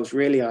themselves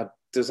really are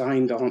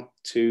designed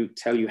to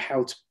tell you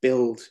how to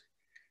build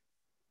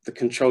the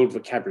controlled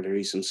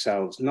vocabularies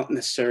themselves, not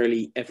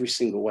necessarily every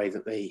single way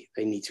that they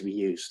need to be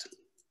used.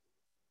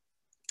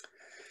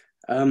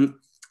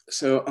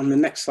 So on the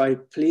next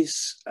slide,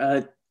 please.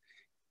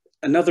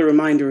 Another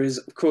reminder is,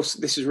 of course,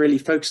 this is really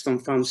focused on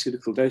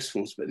pharmaceutical dose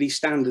forms, but these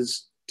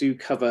standards do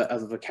cover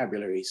other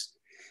vocabularies.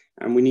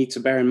 And we need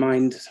to bear in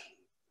mind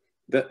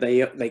that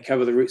they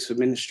cover the routes of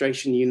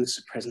administration, units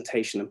of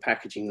presentation, and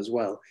packaging as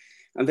well.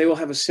 And they will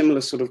have a similar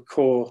sort of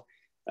core,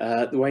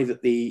 the way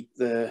that the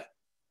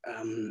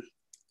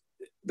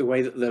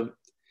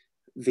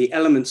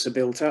elements are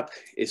built up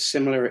is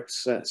similar.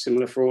 It's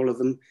similar for all of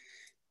them.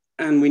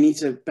 And we need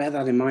to bear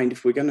that in mind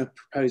if we're going to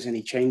propose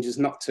any changes,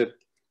 not to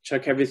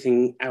chuck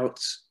everything out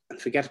and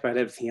forget about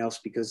everything else,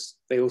 because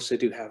they also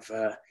do have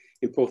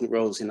important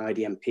roles in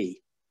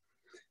IDMP.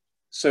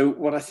 So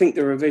what I think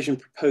the revision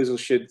proposal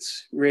should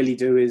really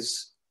do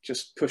is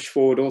just push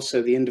forward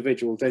also the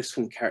individual dose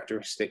form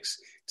characteristics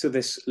to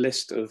this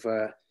list of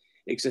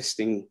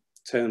existing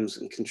terms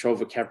and control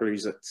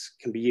vocabularies that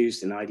can be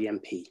used in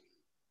IDMP.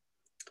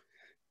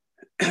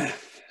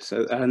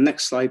 So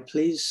next slide,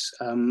 please.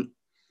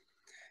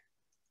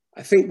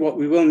 I think what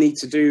we will need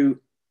to do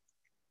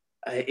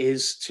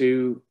is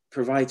to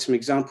provide some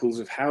examples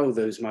of how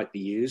those might be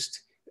used.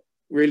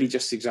 Really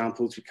just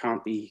examples, we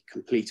can't be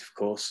complete, of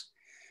course.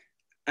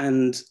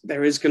 And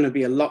there is going to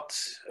be a lot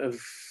of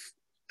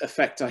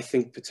effect, I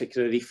think,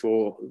 particularly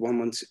for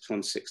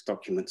 11616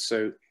 documents.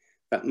 So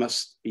that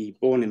must be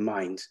borne in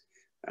mind.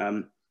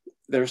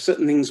 There are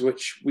certain things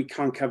which we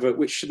can't cover,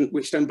 which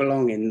don't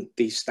belong in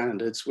these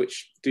standards,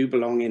 which do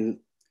belong in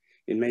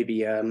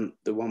maybe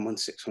the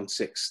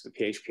 11616, the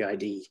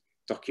PHPID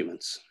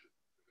documents.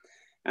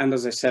 And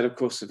as I said, of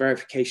course, the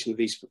verification of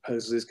these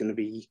proposals is going to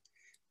be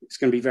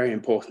very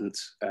important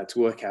to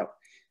work out,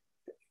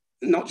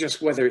 not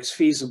just whether it's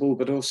feasible,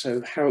 but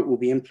also how it will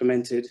be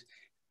implemented,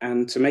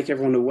 and to make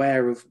everyone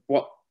aware of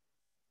what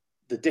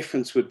the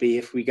difference would be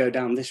if we go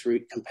down this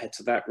route compared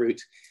to that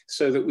route,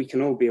 so that we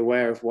can all be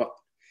aware of what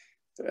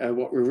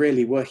we're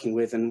really working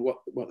with and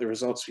what the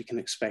results we can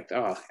expect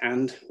are,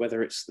 and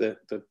whether it's the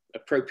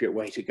appropriate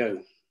way to go.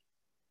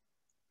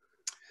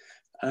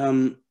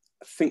 I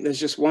think there's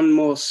just one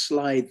more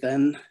slide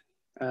then.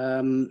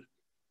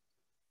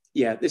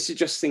 Yeah, this is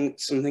just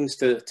some things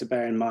to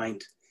bear in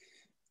mind.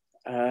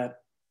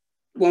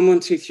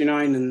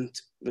 11239 and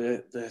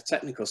the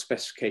technical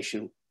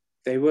specification,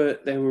 they were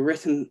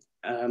written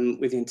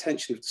with the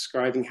intention of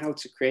describing how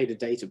to create a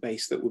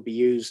database that would be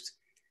used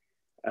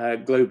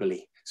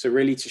globally. So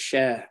really to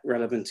share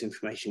relevant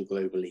information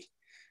globally.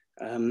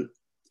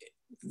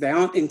 They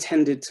aren't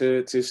intended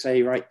to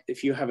say, right,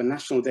 if you have a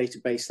national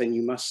database, then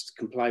you must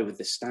comply with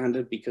this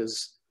standard,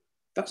 because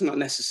that's not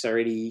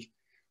necessarily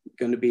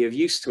going to be of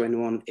use to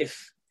anyone.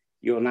 If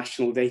your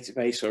national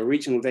database or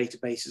regional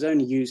database is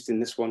only used in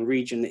this one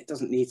region, it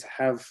doesn't need to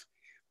have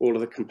all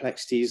of the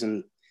complexities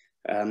and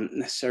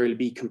necessarily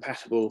be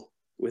compatible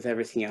with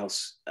everything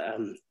else,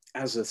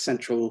 as a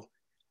central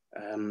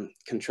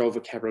control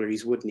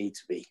vocabularies would need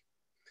to be.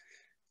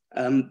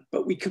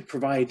 But we could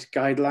provide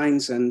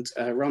guidelines, and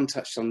Ron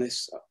touched on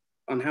this,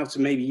 on how to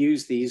maybe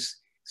use these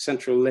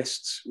central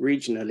lists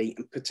regionally,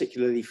 and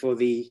particularly for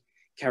the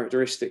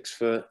characteristics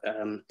for,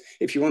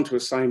 if you want to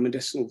assign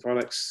medicinal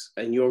products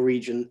in your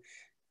region,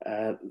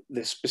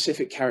 the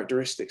specific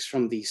characteristics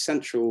from the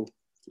central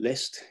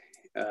list,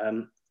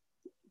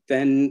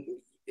 then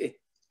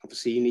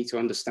obviously you need to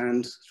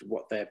understand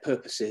what their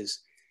purpose is.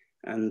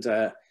 And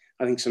I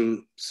think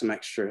some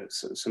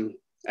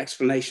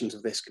explanations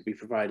of this could be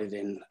provided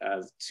in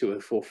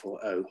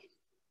 20440.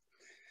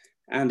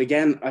 And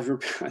again, I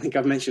think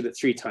I've mentioned it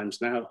 3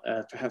 times now,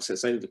 perhaps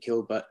it's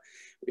overkill, but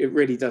it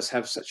really does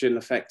have such an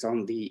effect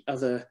on the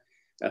other,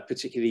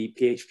 particularly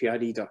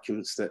PHPID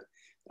documents, that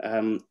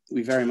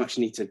we very much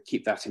need to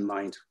keep that in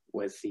mind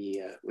with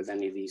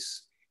any of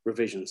these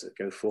revisions that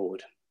go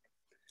forward.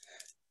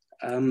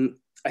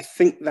 I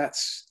think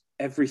that's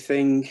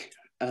everything.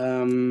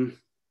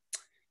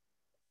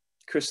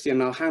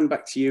 Christian, I'll hand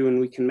back to you, and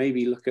we can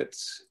maybe look at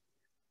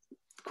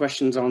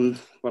questions on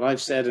what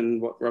I've said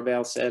and what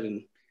Robert said,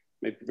 and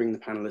maybe bring the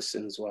panelists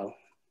in as well.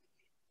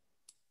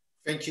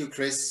 Thank you,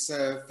 Chris.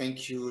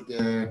 Thank you,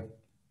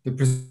 the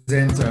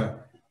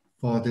presenter,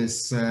 for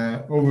this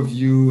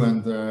overview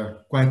and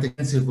quite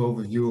extensive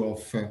overview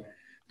of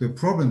the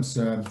problems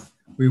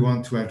we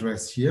want to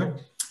address here.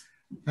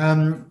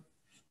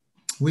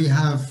 We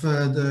have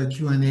the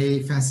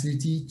Q&A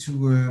facility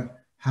to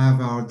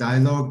have our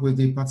dialogue with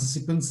the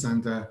participants,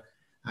 and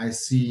I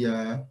see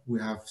we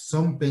have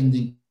some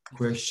pending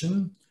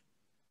questions.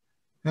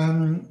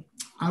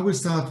 I will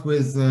start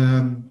with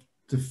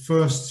the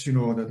first,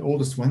 the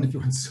oldest one, if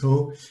you want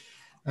so.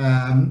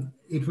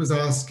 It was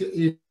asked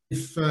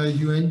if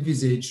you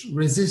envisage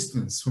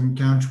resistance from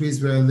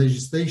countries where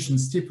legislation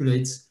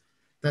stipulates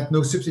that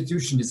no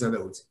substitution is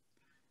allowed.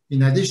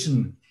 In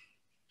addition,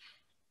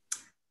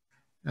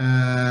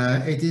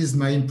 it is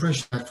my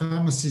impression that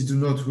pharmacies do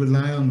not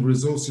rely on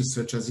resources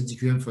such as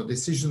EDQM for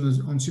decisions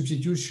on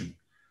substitution.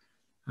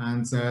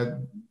 And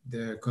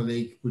the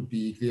colleague would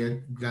be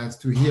glad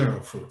to hear our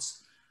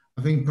thoughts.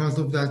 I think part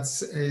of that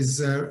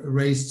is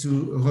raised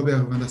to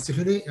Robert Vander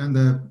Stichele, and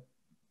the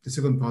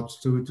second part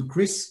to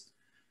Chris.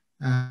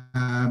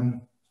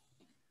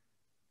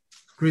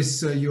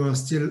 Chris, you are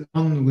still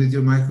on with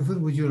your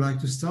microphone. Would you like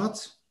to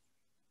start?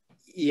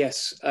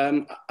 Yes,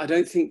 I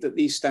don't think that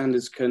these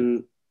standards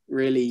can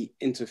really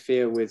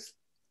interfere with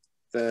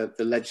the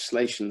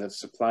legislation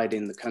that's applied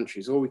in the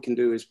countries. All we can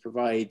do is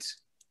provide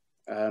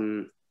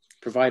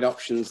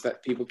options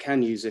that people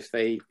can use. If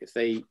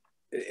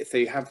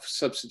they have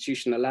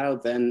substitution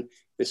allowed, then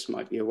this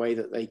might be a way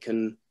that they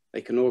can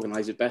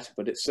organize it better,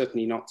 but it's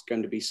certainly not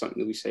going to be something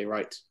that we say,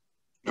 right,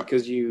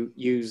 because you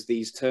use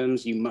these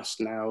terms, you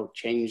must now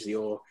change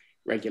your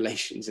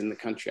regulations in the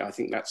country. I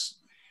think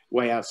that's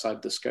way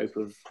outside the scope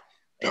of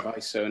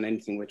ISO and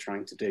anything we're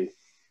trying to do.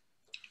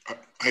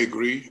 I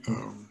agree,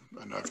 and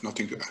I have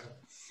nothing to add.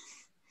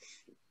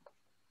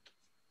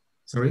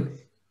 Sorry?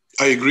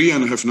 I agree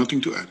and I have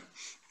nothing to add.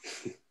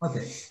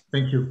 Okay,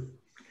 thank you.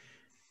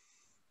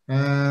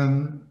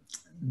 Then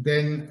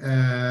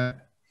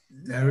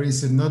there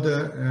is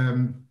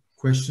another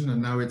question,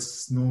 and now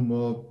it's no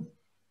more.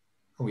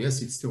 Oh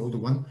yes, it's the older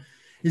one.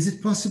 Is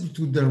it possible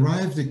to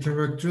derive the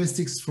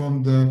characteristics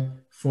from the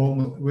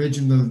formal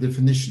regional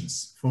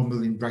definitions,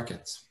 formal in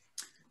brackets?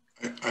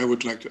 I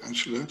would like to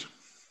answer that.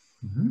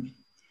 Mm-hmm.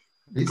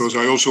 Because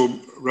I also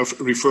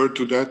referred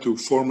to that, to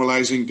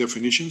formalizing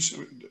definitions.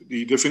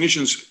 The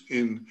definitions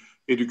in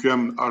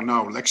EDQM are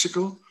now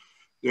lexical.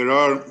 There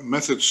are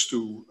methods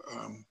to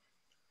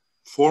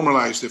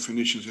formalize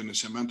definitions in a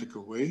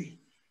semantical way,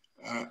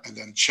 and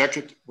then check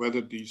it whether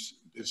the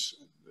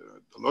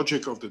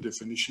logic of the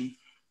definition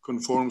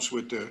conforms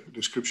with the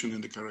description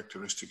in the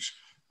characteristics.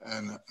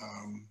 And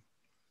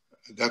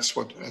that's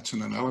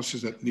an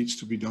analysis that needs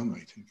to be done,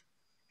 I think.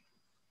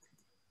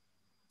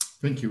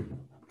 Thank you.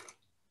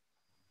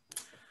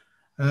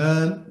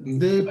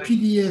 The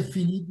PDF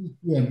in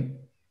EDQM,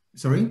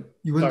 sorry,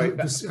 you want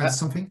to add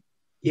something?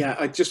 Yeah,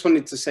 I just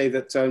wanted to say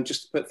that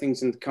just to put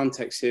things into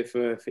context here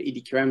for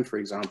EDQM, for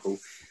example,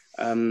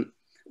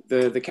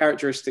 the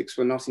characteristics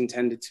were not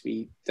intended to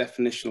be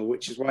definitional,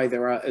 which is why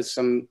there are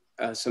some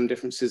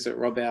differences that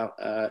Robert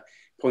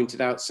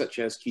pointed out, such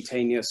as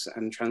cutaneous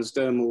and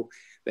transdermal.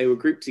 They were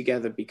grouped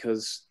together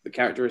because the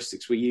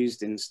characteristics were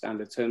used in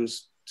standard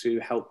terms to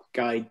help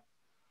guide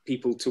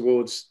people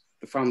towards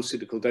the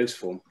pharmaceutical dose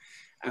form.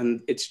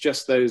 And it's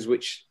just those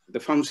which the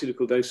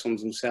pharmaceutical dose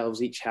forms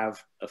themselves each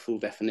have a full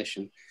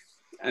definition.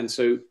 And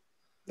so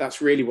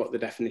that's really what the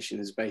definition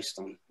is based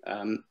on.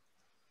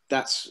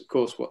 That's, of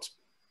course, what's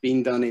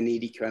been done in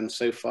EDQM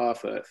so far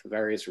for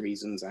various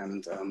reasons.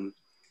 And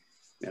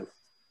there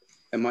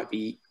might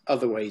be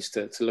other ways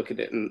to look at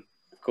it. And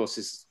of course,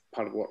 this is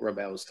part of what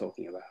Robert was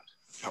talking about.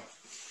 Yep.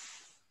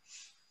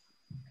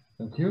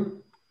 Thank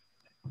you.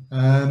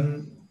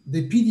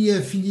 The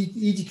PDF in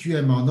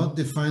EDQM are not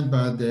defined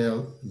by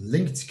their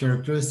linked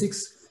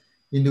characteristics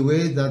in the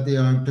way that they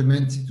are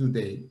implemented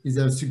today. Is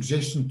there a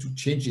suggestion to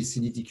change this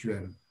in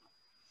EDQM?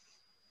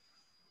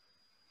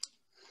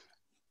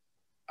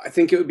 I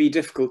think it would be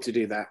difficult to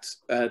do that,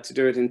 to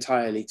do it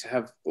entirely, to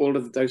have all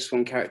of the dose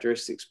form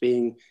characteristics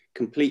being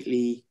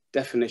completely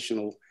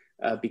definitional,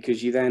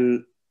 because you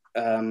then,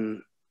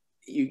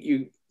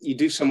 you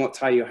do somewhat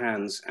tie your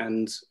hands,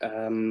 and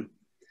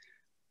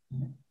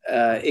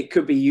it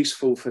could be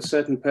useful for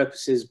certain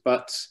purposes,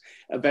 but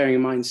bearing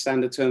in mind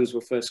standard terms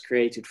were first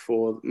created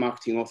for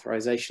marketing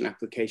authorization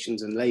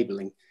applications and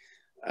labeling.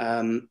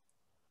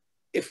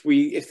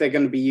 If they're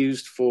going to be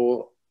used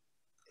for,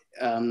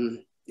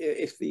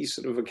 if these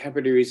sort of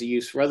vocabularies are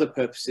used for other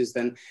purposes,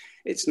 then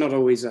it's not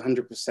always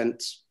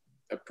 100%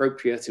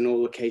 appropriate in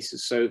all the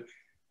cases. So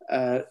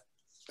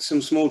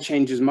some small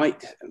changes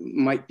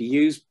might be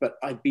used, but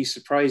I'd be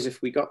surprised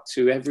if we got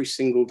to every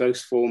single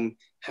dose form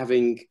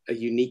having a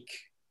unique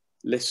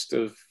list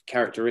of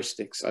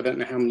characteristics. I don't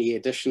know how many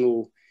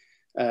additional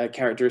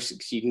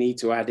characteristics you'd need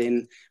to add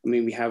in. I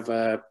mean, we have,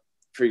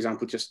 for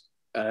example, just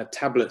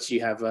tablets.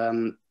 You have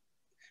a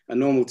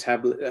normal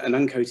tablet, an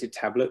uncoated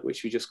tablet,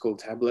 which we just call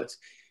tablet.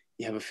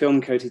 You have a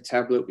film-coated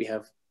tablet. We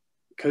have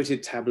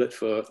coated tablet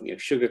for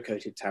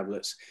sugar-coated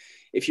tablets.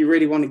 If you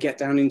really want to get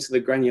down into the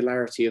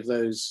granularity of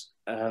those,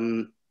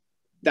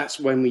 that's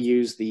when we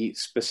use the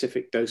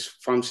specific dose,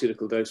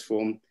 pharmaceutical dose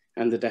form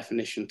and the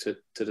definition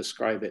to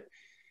describe it.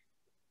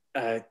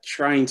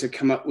 Trying to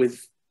come up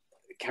with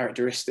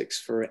characteristics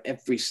for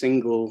every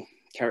single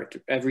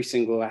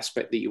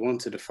aspect that you want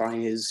to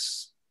define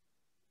is,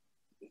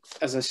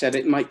 as I said,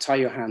 it might tie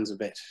your hands a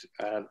bit,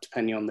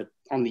 depending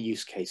on the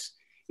use case.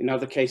 In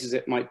other cases,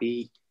 it might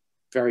be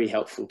very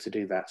helpful to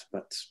do that,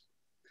 but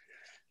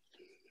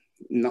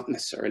not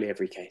necessarily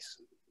every case.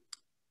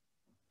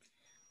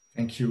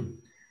 Thank you.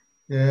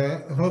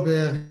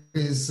 Robert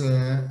is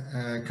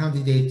a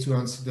candidate to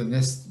answer the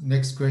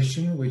next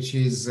question, which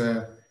is,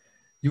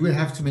 you will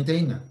have to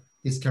maintain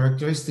these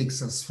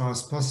characteristics as far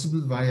as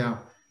possible via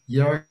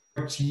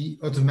hierarchy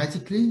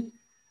automatically,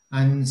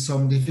 and in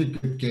some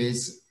difficult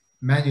case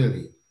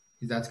manually.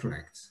 Is that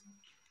correct?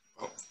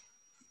 Well,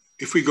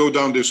 if we go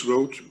down this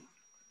road,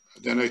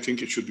 then I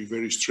think it should be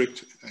very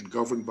strict and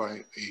governed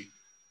by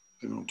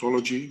an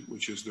ontology,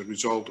 which is the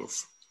result of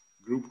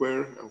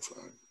groupware, of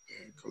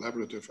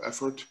collaborative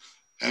effort,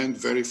 and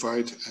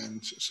verified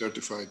and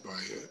certified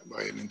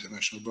by an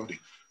international body.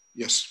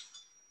 Yes,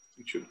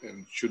 it should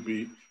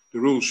be, the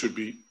rules should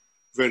be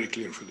very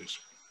clear for this.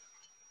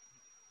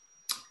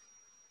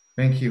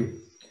 Thank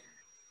you.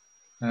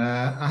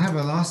 I have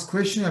a last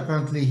question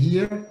apparently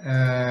here,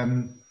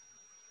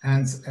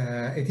 and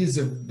it is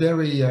a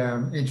very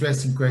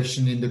interesting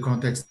question in the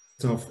context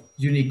of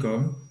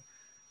UNICOM,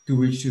 to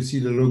which you see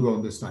the logo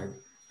on the slide.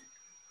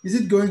 Is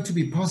it going to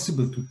be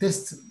possible to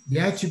test the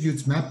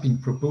attributes mapping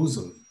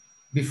proposal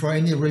before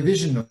any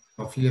revision of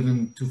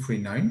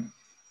 11239?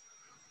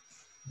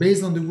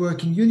 Based on the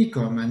work in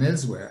UNICOM and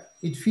elsewhere,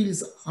 it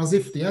feels as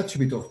if the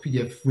attribute of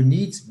PDF will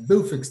need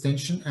both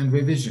extension and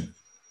revision,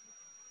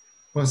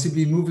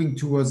 possibly moving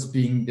towards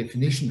being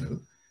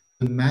definitional,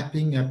 the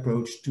mapping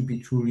approach to be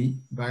truly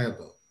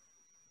viable.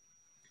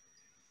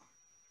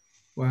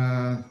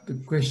 Well,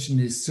 the question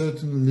is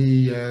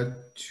certainly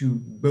to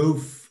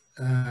both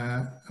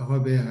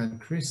Robert and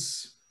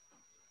Chris.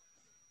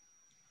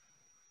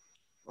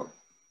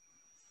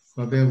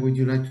 Robert, would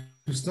you like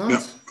to start?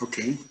 Yeah,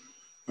 okay.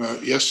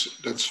 Yes,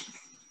 that's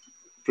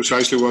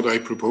precisely what I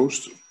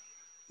proposed.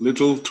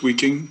 Little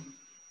tweaking,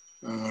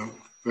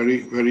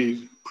 very,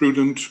 very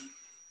prudent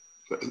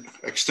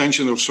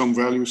extension of some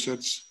value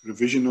sets,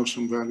 revision of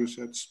some value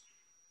sets,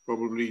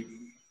 probably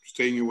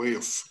staying away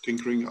of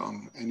tinkering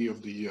on any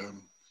of the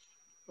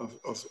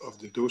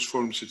dose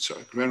forms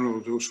itself, granular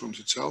dose forms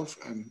itself,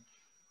 and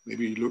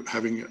maybe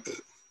having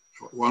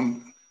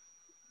one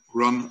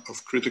run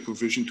of critical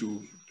vision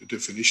to the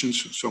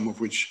definitions, some of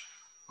which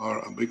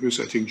are ambiguous.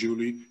 I think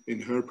Julie, in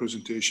her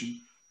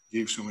presentation,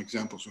 gave some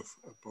examples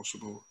of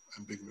possible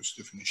ambiguous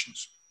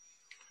definitions.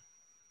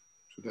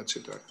 So that's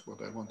it,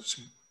 what I want to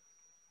say.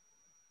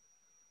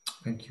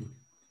 Thank you.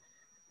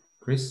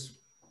 Chris?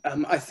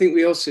 I think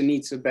we also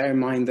need to bear in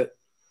mind that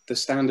the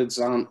standards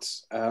aren't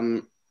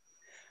going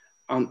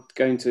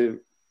to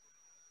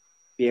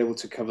be able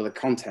to cover the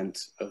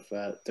content of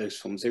those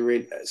forms.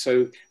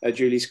 So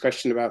Julie's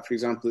question about, for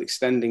example,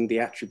 extending the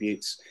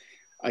attributes,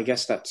 I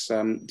guess that's,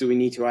 do we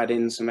need to add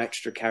in some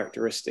extra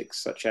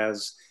characteristics such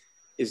as,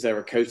 is there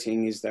a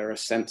coating, is there a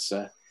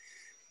sensor?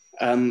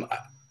 I'm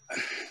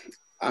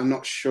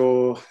not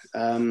sure.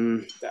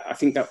 I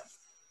think that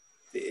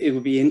it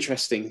would be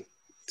interesting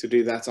to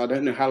do that. I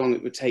don't know how long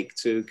it would take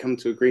to come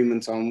to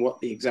agreement on what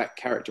the exact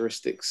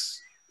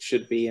characteristics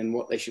should be and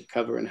what they should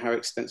cover and how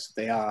extensive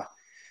they are.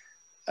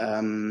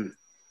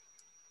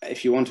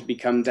 If you want to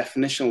become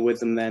definitional with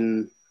them,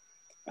 then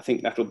I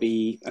think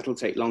that'll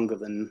take longer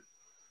than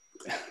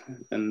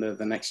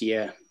the next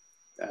year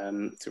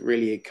to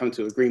really come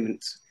to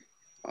agreement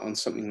on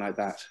something like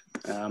that.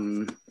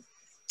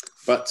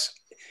 But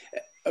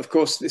of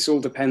course, this all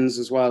depends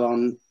as well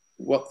on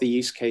what the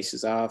use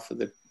cases are for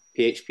the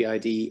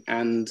PHPID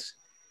and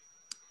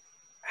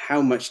how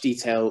much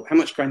detail, how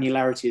much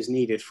granularity is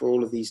needed for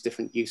all of these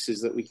different uses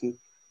that we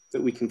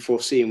can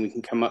foresee and we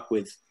can come up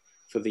with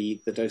for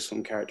the dose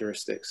form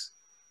characteristics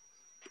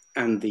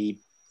and the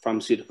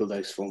pharmaceutical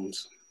dose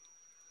forms.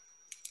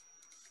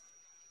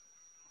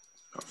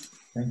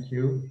 Thank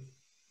you.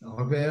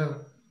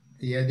 Robert,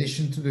 the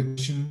addition to the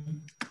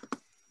question?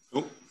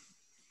 Oh,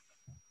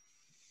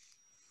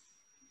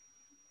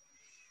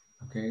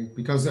 Okay,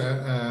 because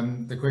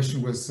the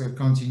question was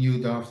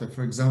continued after,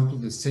 for example,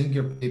 the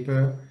Singer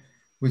paper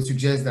would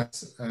suggest that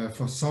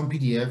for some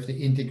PDF, the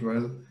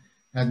integral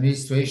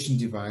administration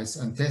device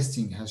and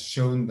testing has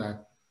shown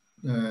that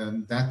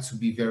that to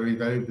be very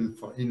valuable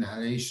for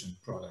inhalation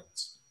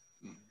products.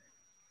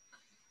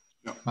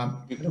 Yeah. I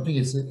don't think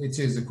it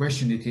is a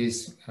question, it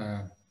is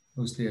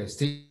mostly a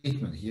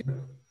statement here.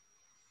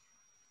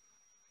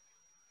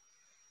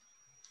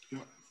 Yeah.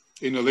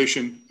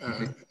 Inhalation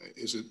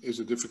is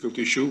a difficult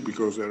issue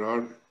because there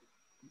are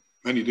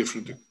many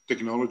different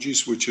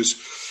technologies, which is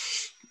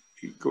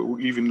go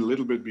even a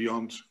little bit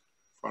beyond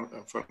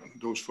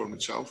dose form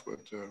itself, but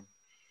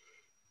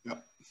yeah,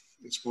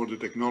 it's more the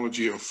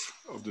technology of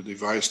the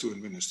device to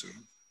administer.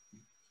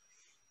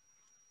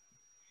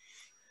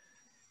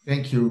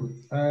 Thank you.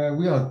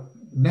 We are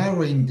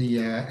narrowing the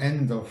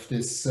end of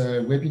this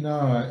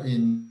webinar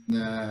in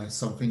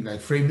something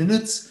like 3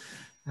 minutes.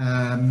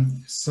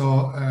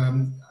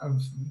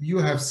 You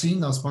have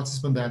seen as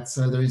participant that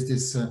there is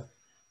this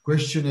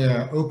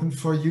questionnaire open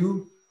for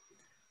you.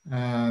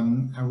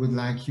 I would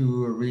like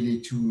you really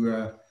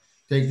to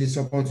take this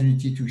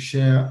opportunity to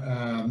share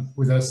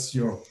with us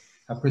your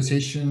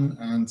appreciation,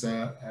 and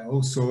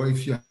also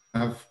if you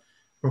have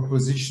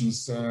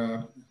propositions,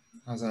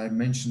 as I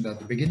mentioned at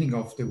the beginning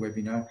of the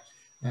webinar,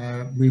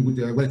 we would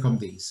welcome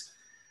these.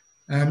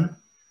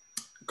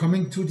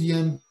 Coming to the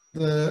end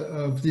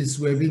of this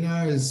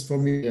webinar is for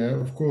me,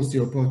 of course,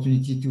 the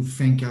opportunity to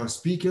thank our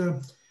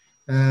speaker,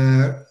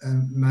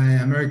 my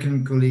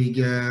American colleague,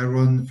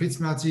 Ron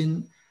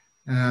Fitzmartin,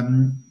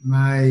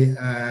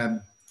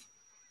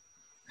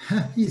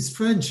 he's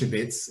French a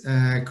bit,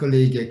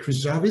 colleague Chris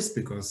Jarvis,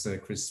 because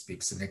Chris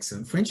speaks an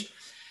excellent French,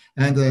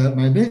 and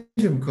my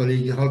Belgian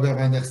colleague, Robert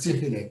Vander.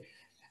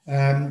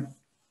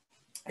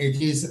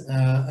 It is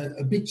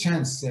a big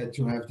chance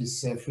to have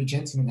these three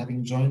gentlemen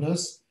having joined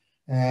us.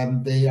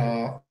 They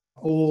are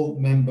all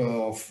members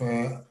of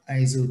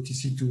ISO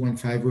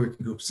TC215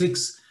 Working Group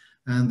 6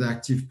 and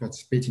active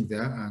participating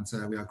there, and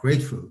we are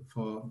grateful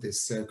for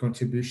this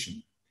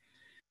contribution.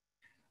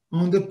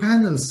 On the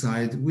panel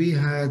side, we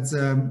had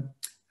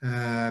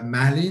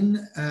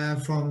Malin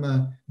from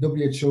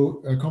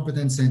WHO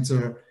Competence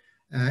Center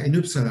in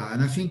Uppsala,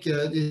 and I think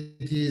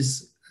it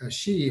is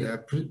she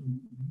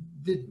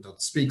did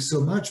not speak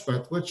so much,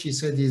 but what she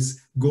said is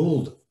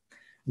gold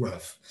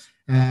worth.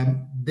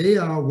 They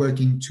are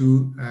working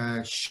to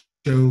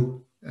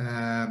show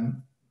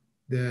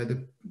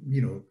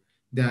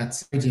that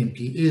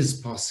IDMP is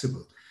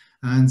possible,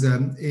 and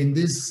in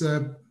this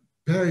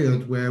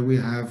period where we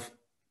have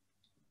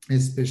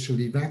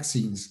especially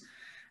vaccines,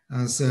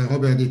 as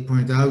Robert did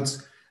point out,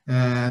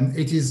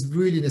 it is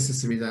really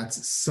necessary that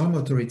some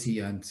authority,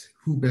 and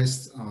who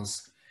best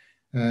as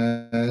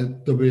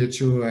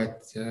WHO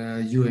at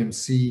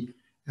UMC,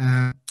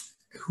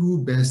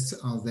 who best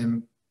of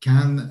them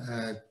can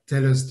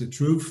tell us the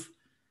truth,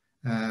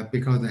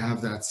 because they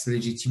have that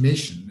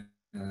legitimation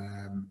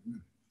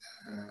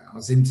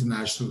as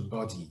international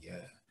body.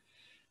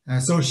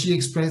 So she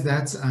expressed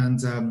that, and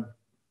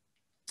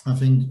I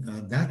think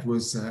that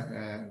was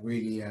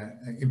really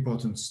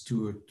important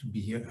to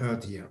be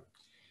heard here.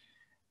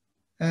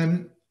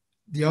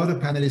 The other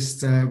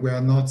panelists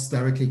were not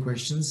directly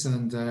questions,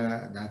 and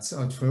that's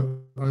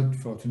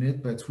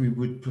unfortunate, but we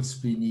would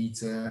possibly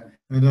need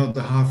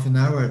another half an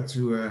hour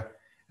to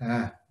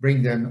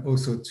bring them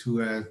also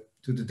to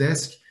the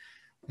desk.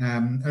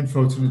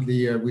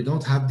 Unfortunately, we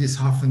don't have this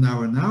half an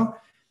hour now,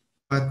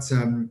 but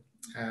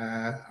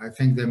I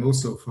thank them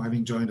also for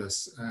having joined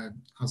us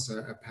as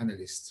a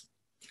panelist.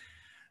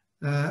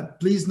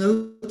 Please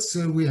note,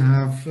 we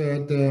have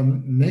the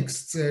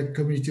next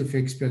Community of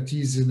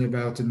Expertise in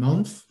about a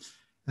month.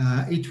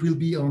 It will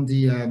be on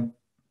the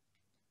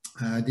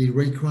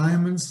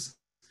requirements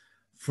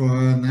for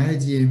an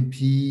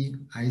IDMP,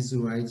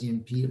 ISO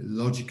IDMP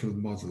logical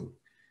model.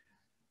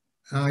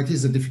 It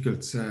is a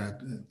difficult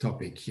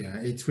topic.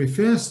 It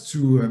refers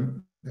to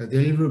a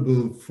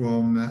deliverable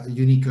from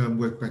UNICOM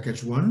Work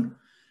Package 1,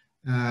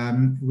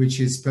 which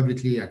is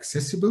publicly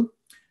accessible.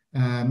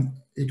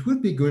 It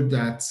would be good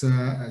that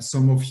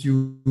some of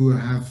you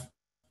have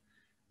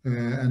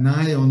an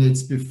eye on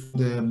it before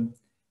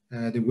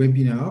the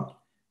webinar,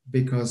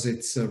 because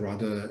it's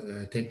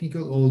rather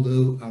technical,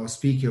 although our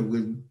speaker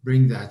will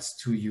bring that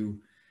to you,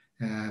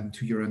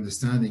 to your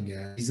understanding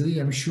easily,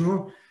 I'm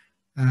sure.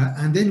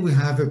 And then we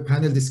have a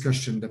panel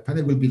discussion. The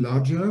panel will be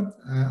larger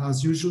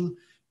as usual,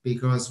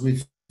 because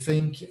we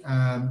think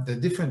the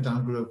different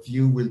angle of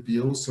view will be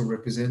also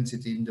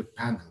represented in the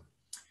panel.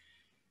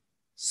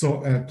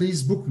 So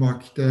please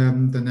bookmark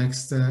the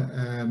next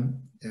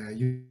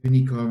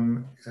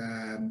UNICOM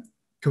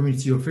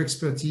Community of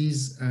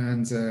Expertise,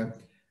 and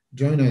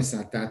join us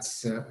at that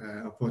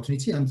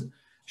opportunity, and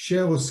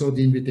share also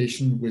the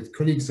invitation with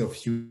colleagues of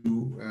you.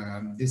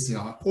 These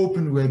are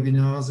open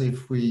webinars.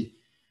 If we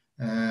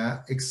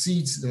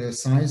exceed the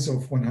size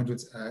of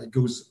 100, it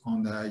goes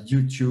on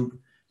YouTube,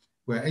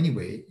 where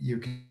anyway you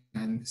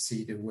can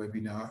see the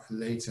webinar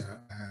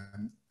later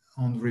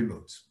on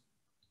remote.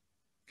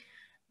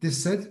 This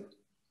said,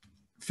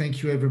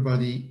 thank you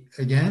everybody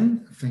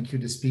again. Thank you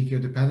the speaker,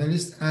 the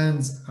panelists,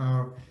 and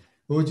our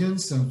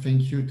audience, and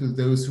thank you to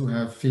those who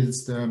have filled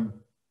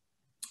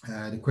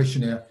the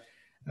questionnaire.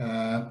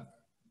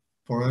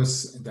 For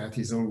us, that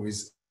is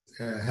always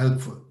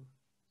helpful.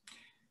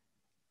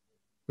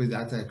 With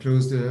that, I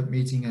close the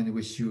meeting and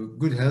wish you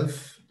good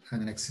health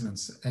and an excellent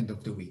end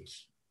of the week.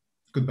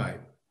 Goodbye.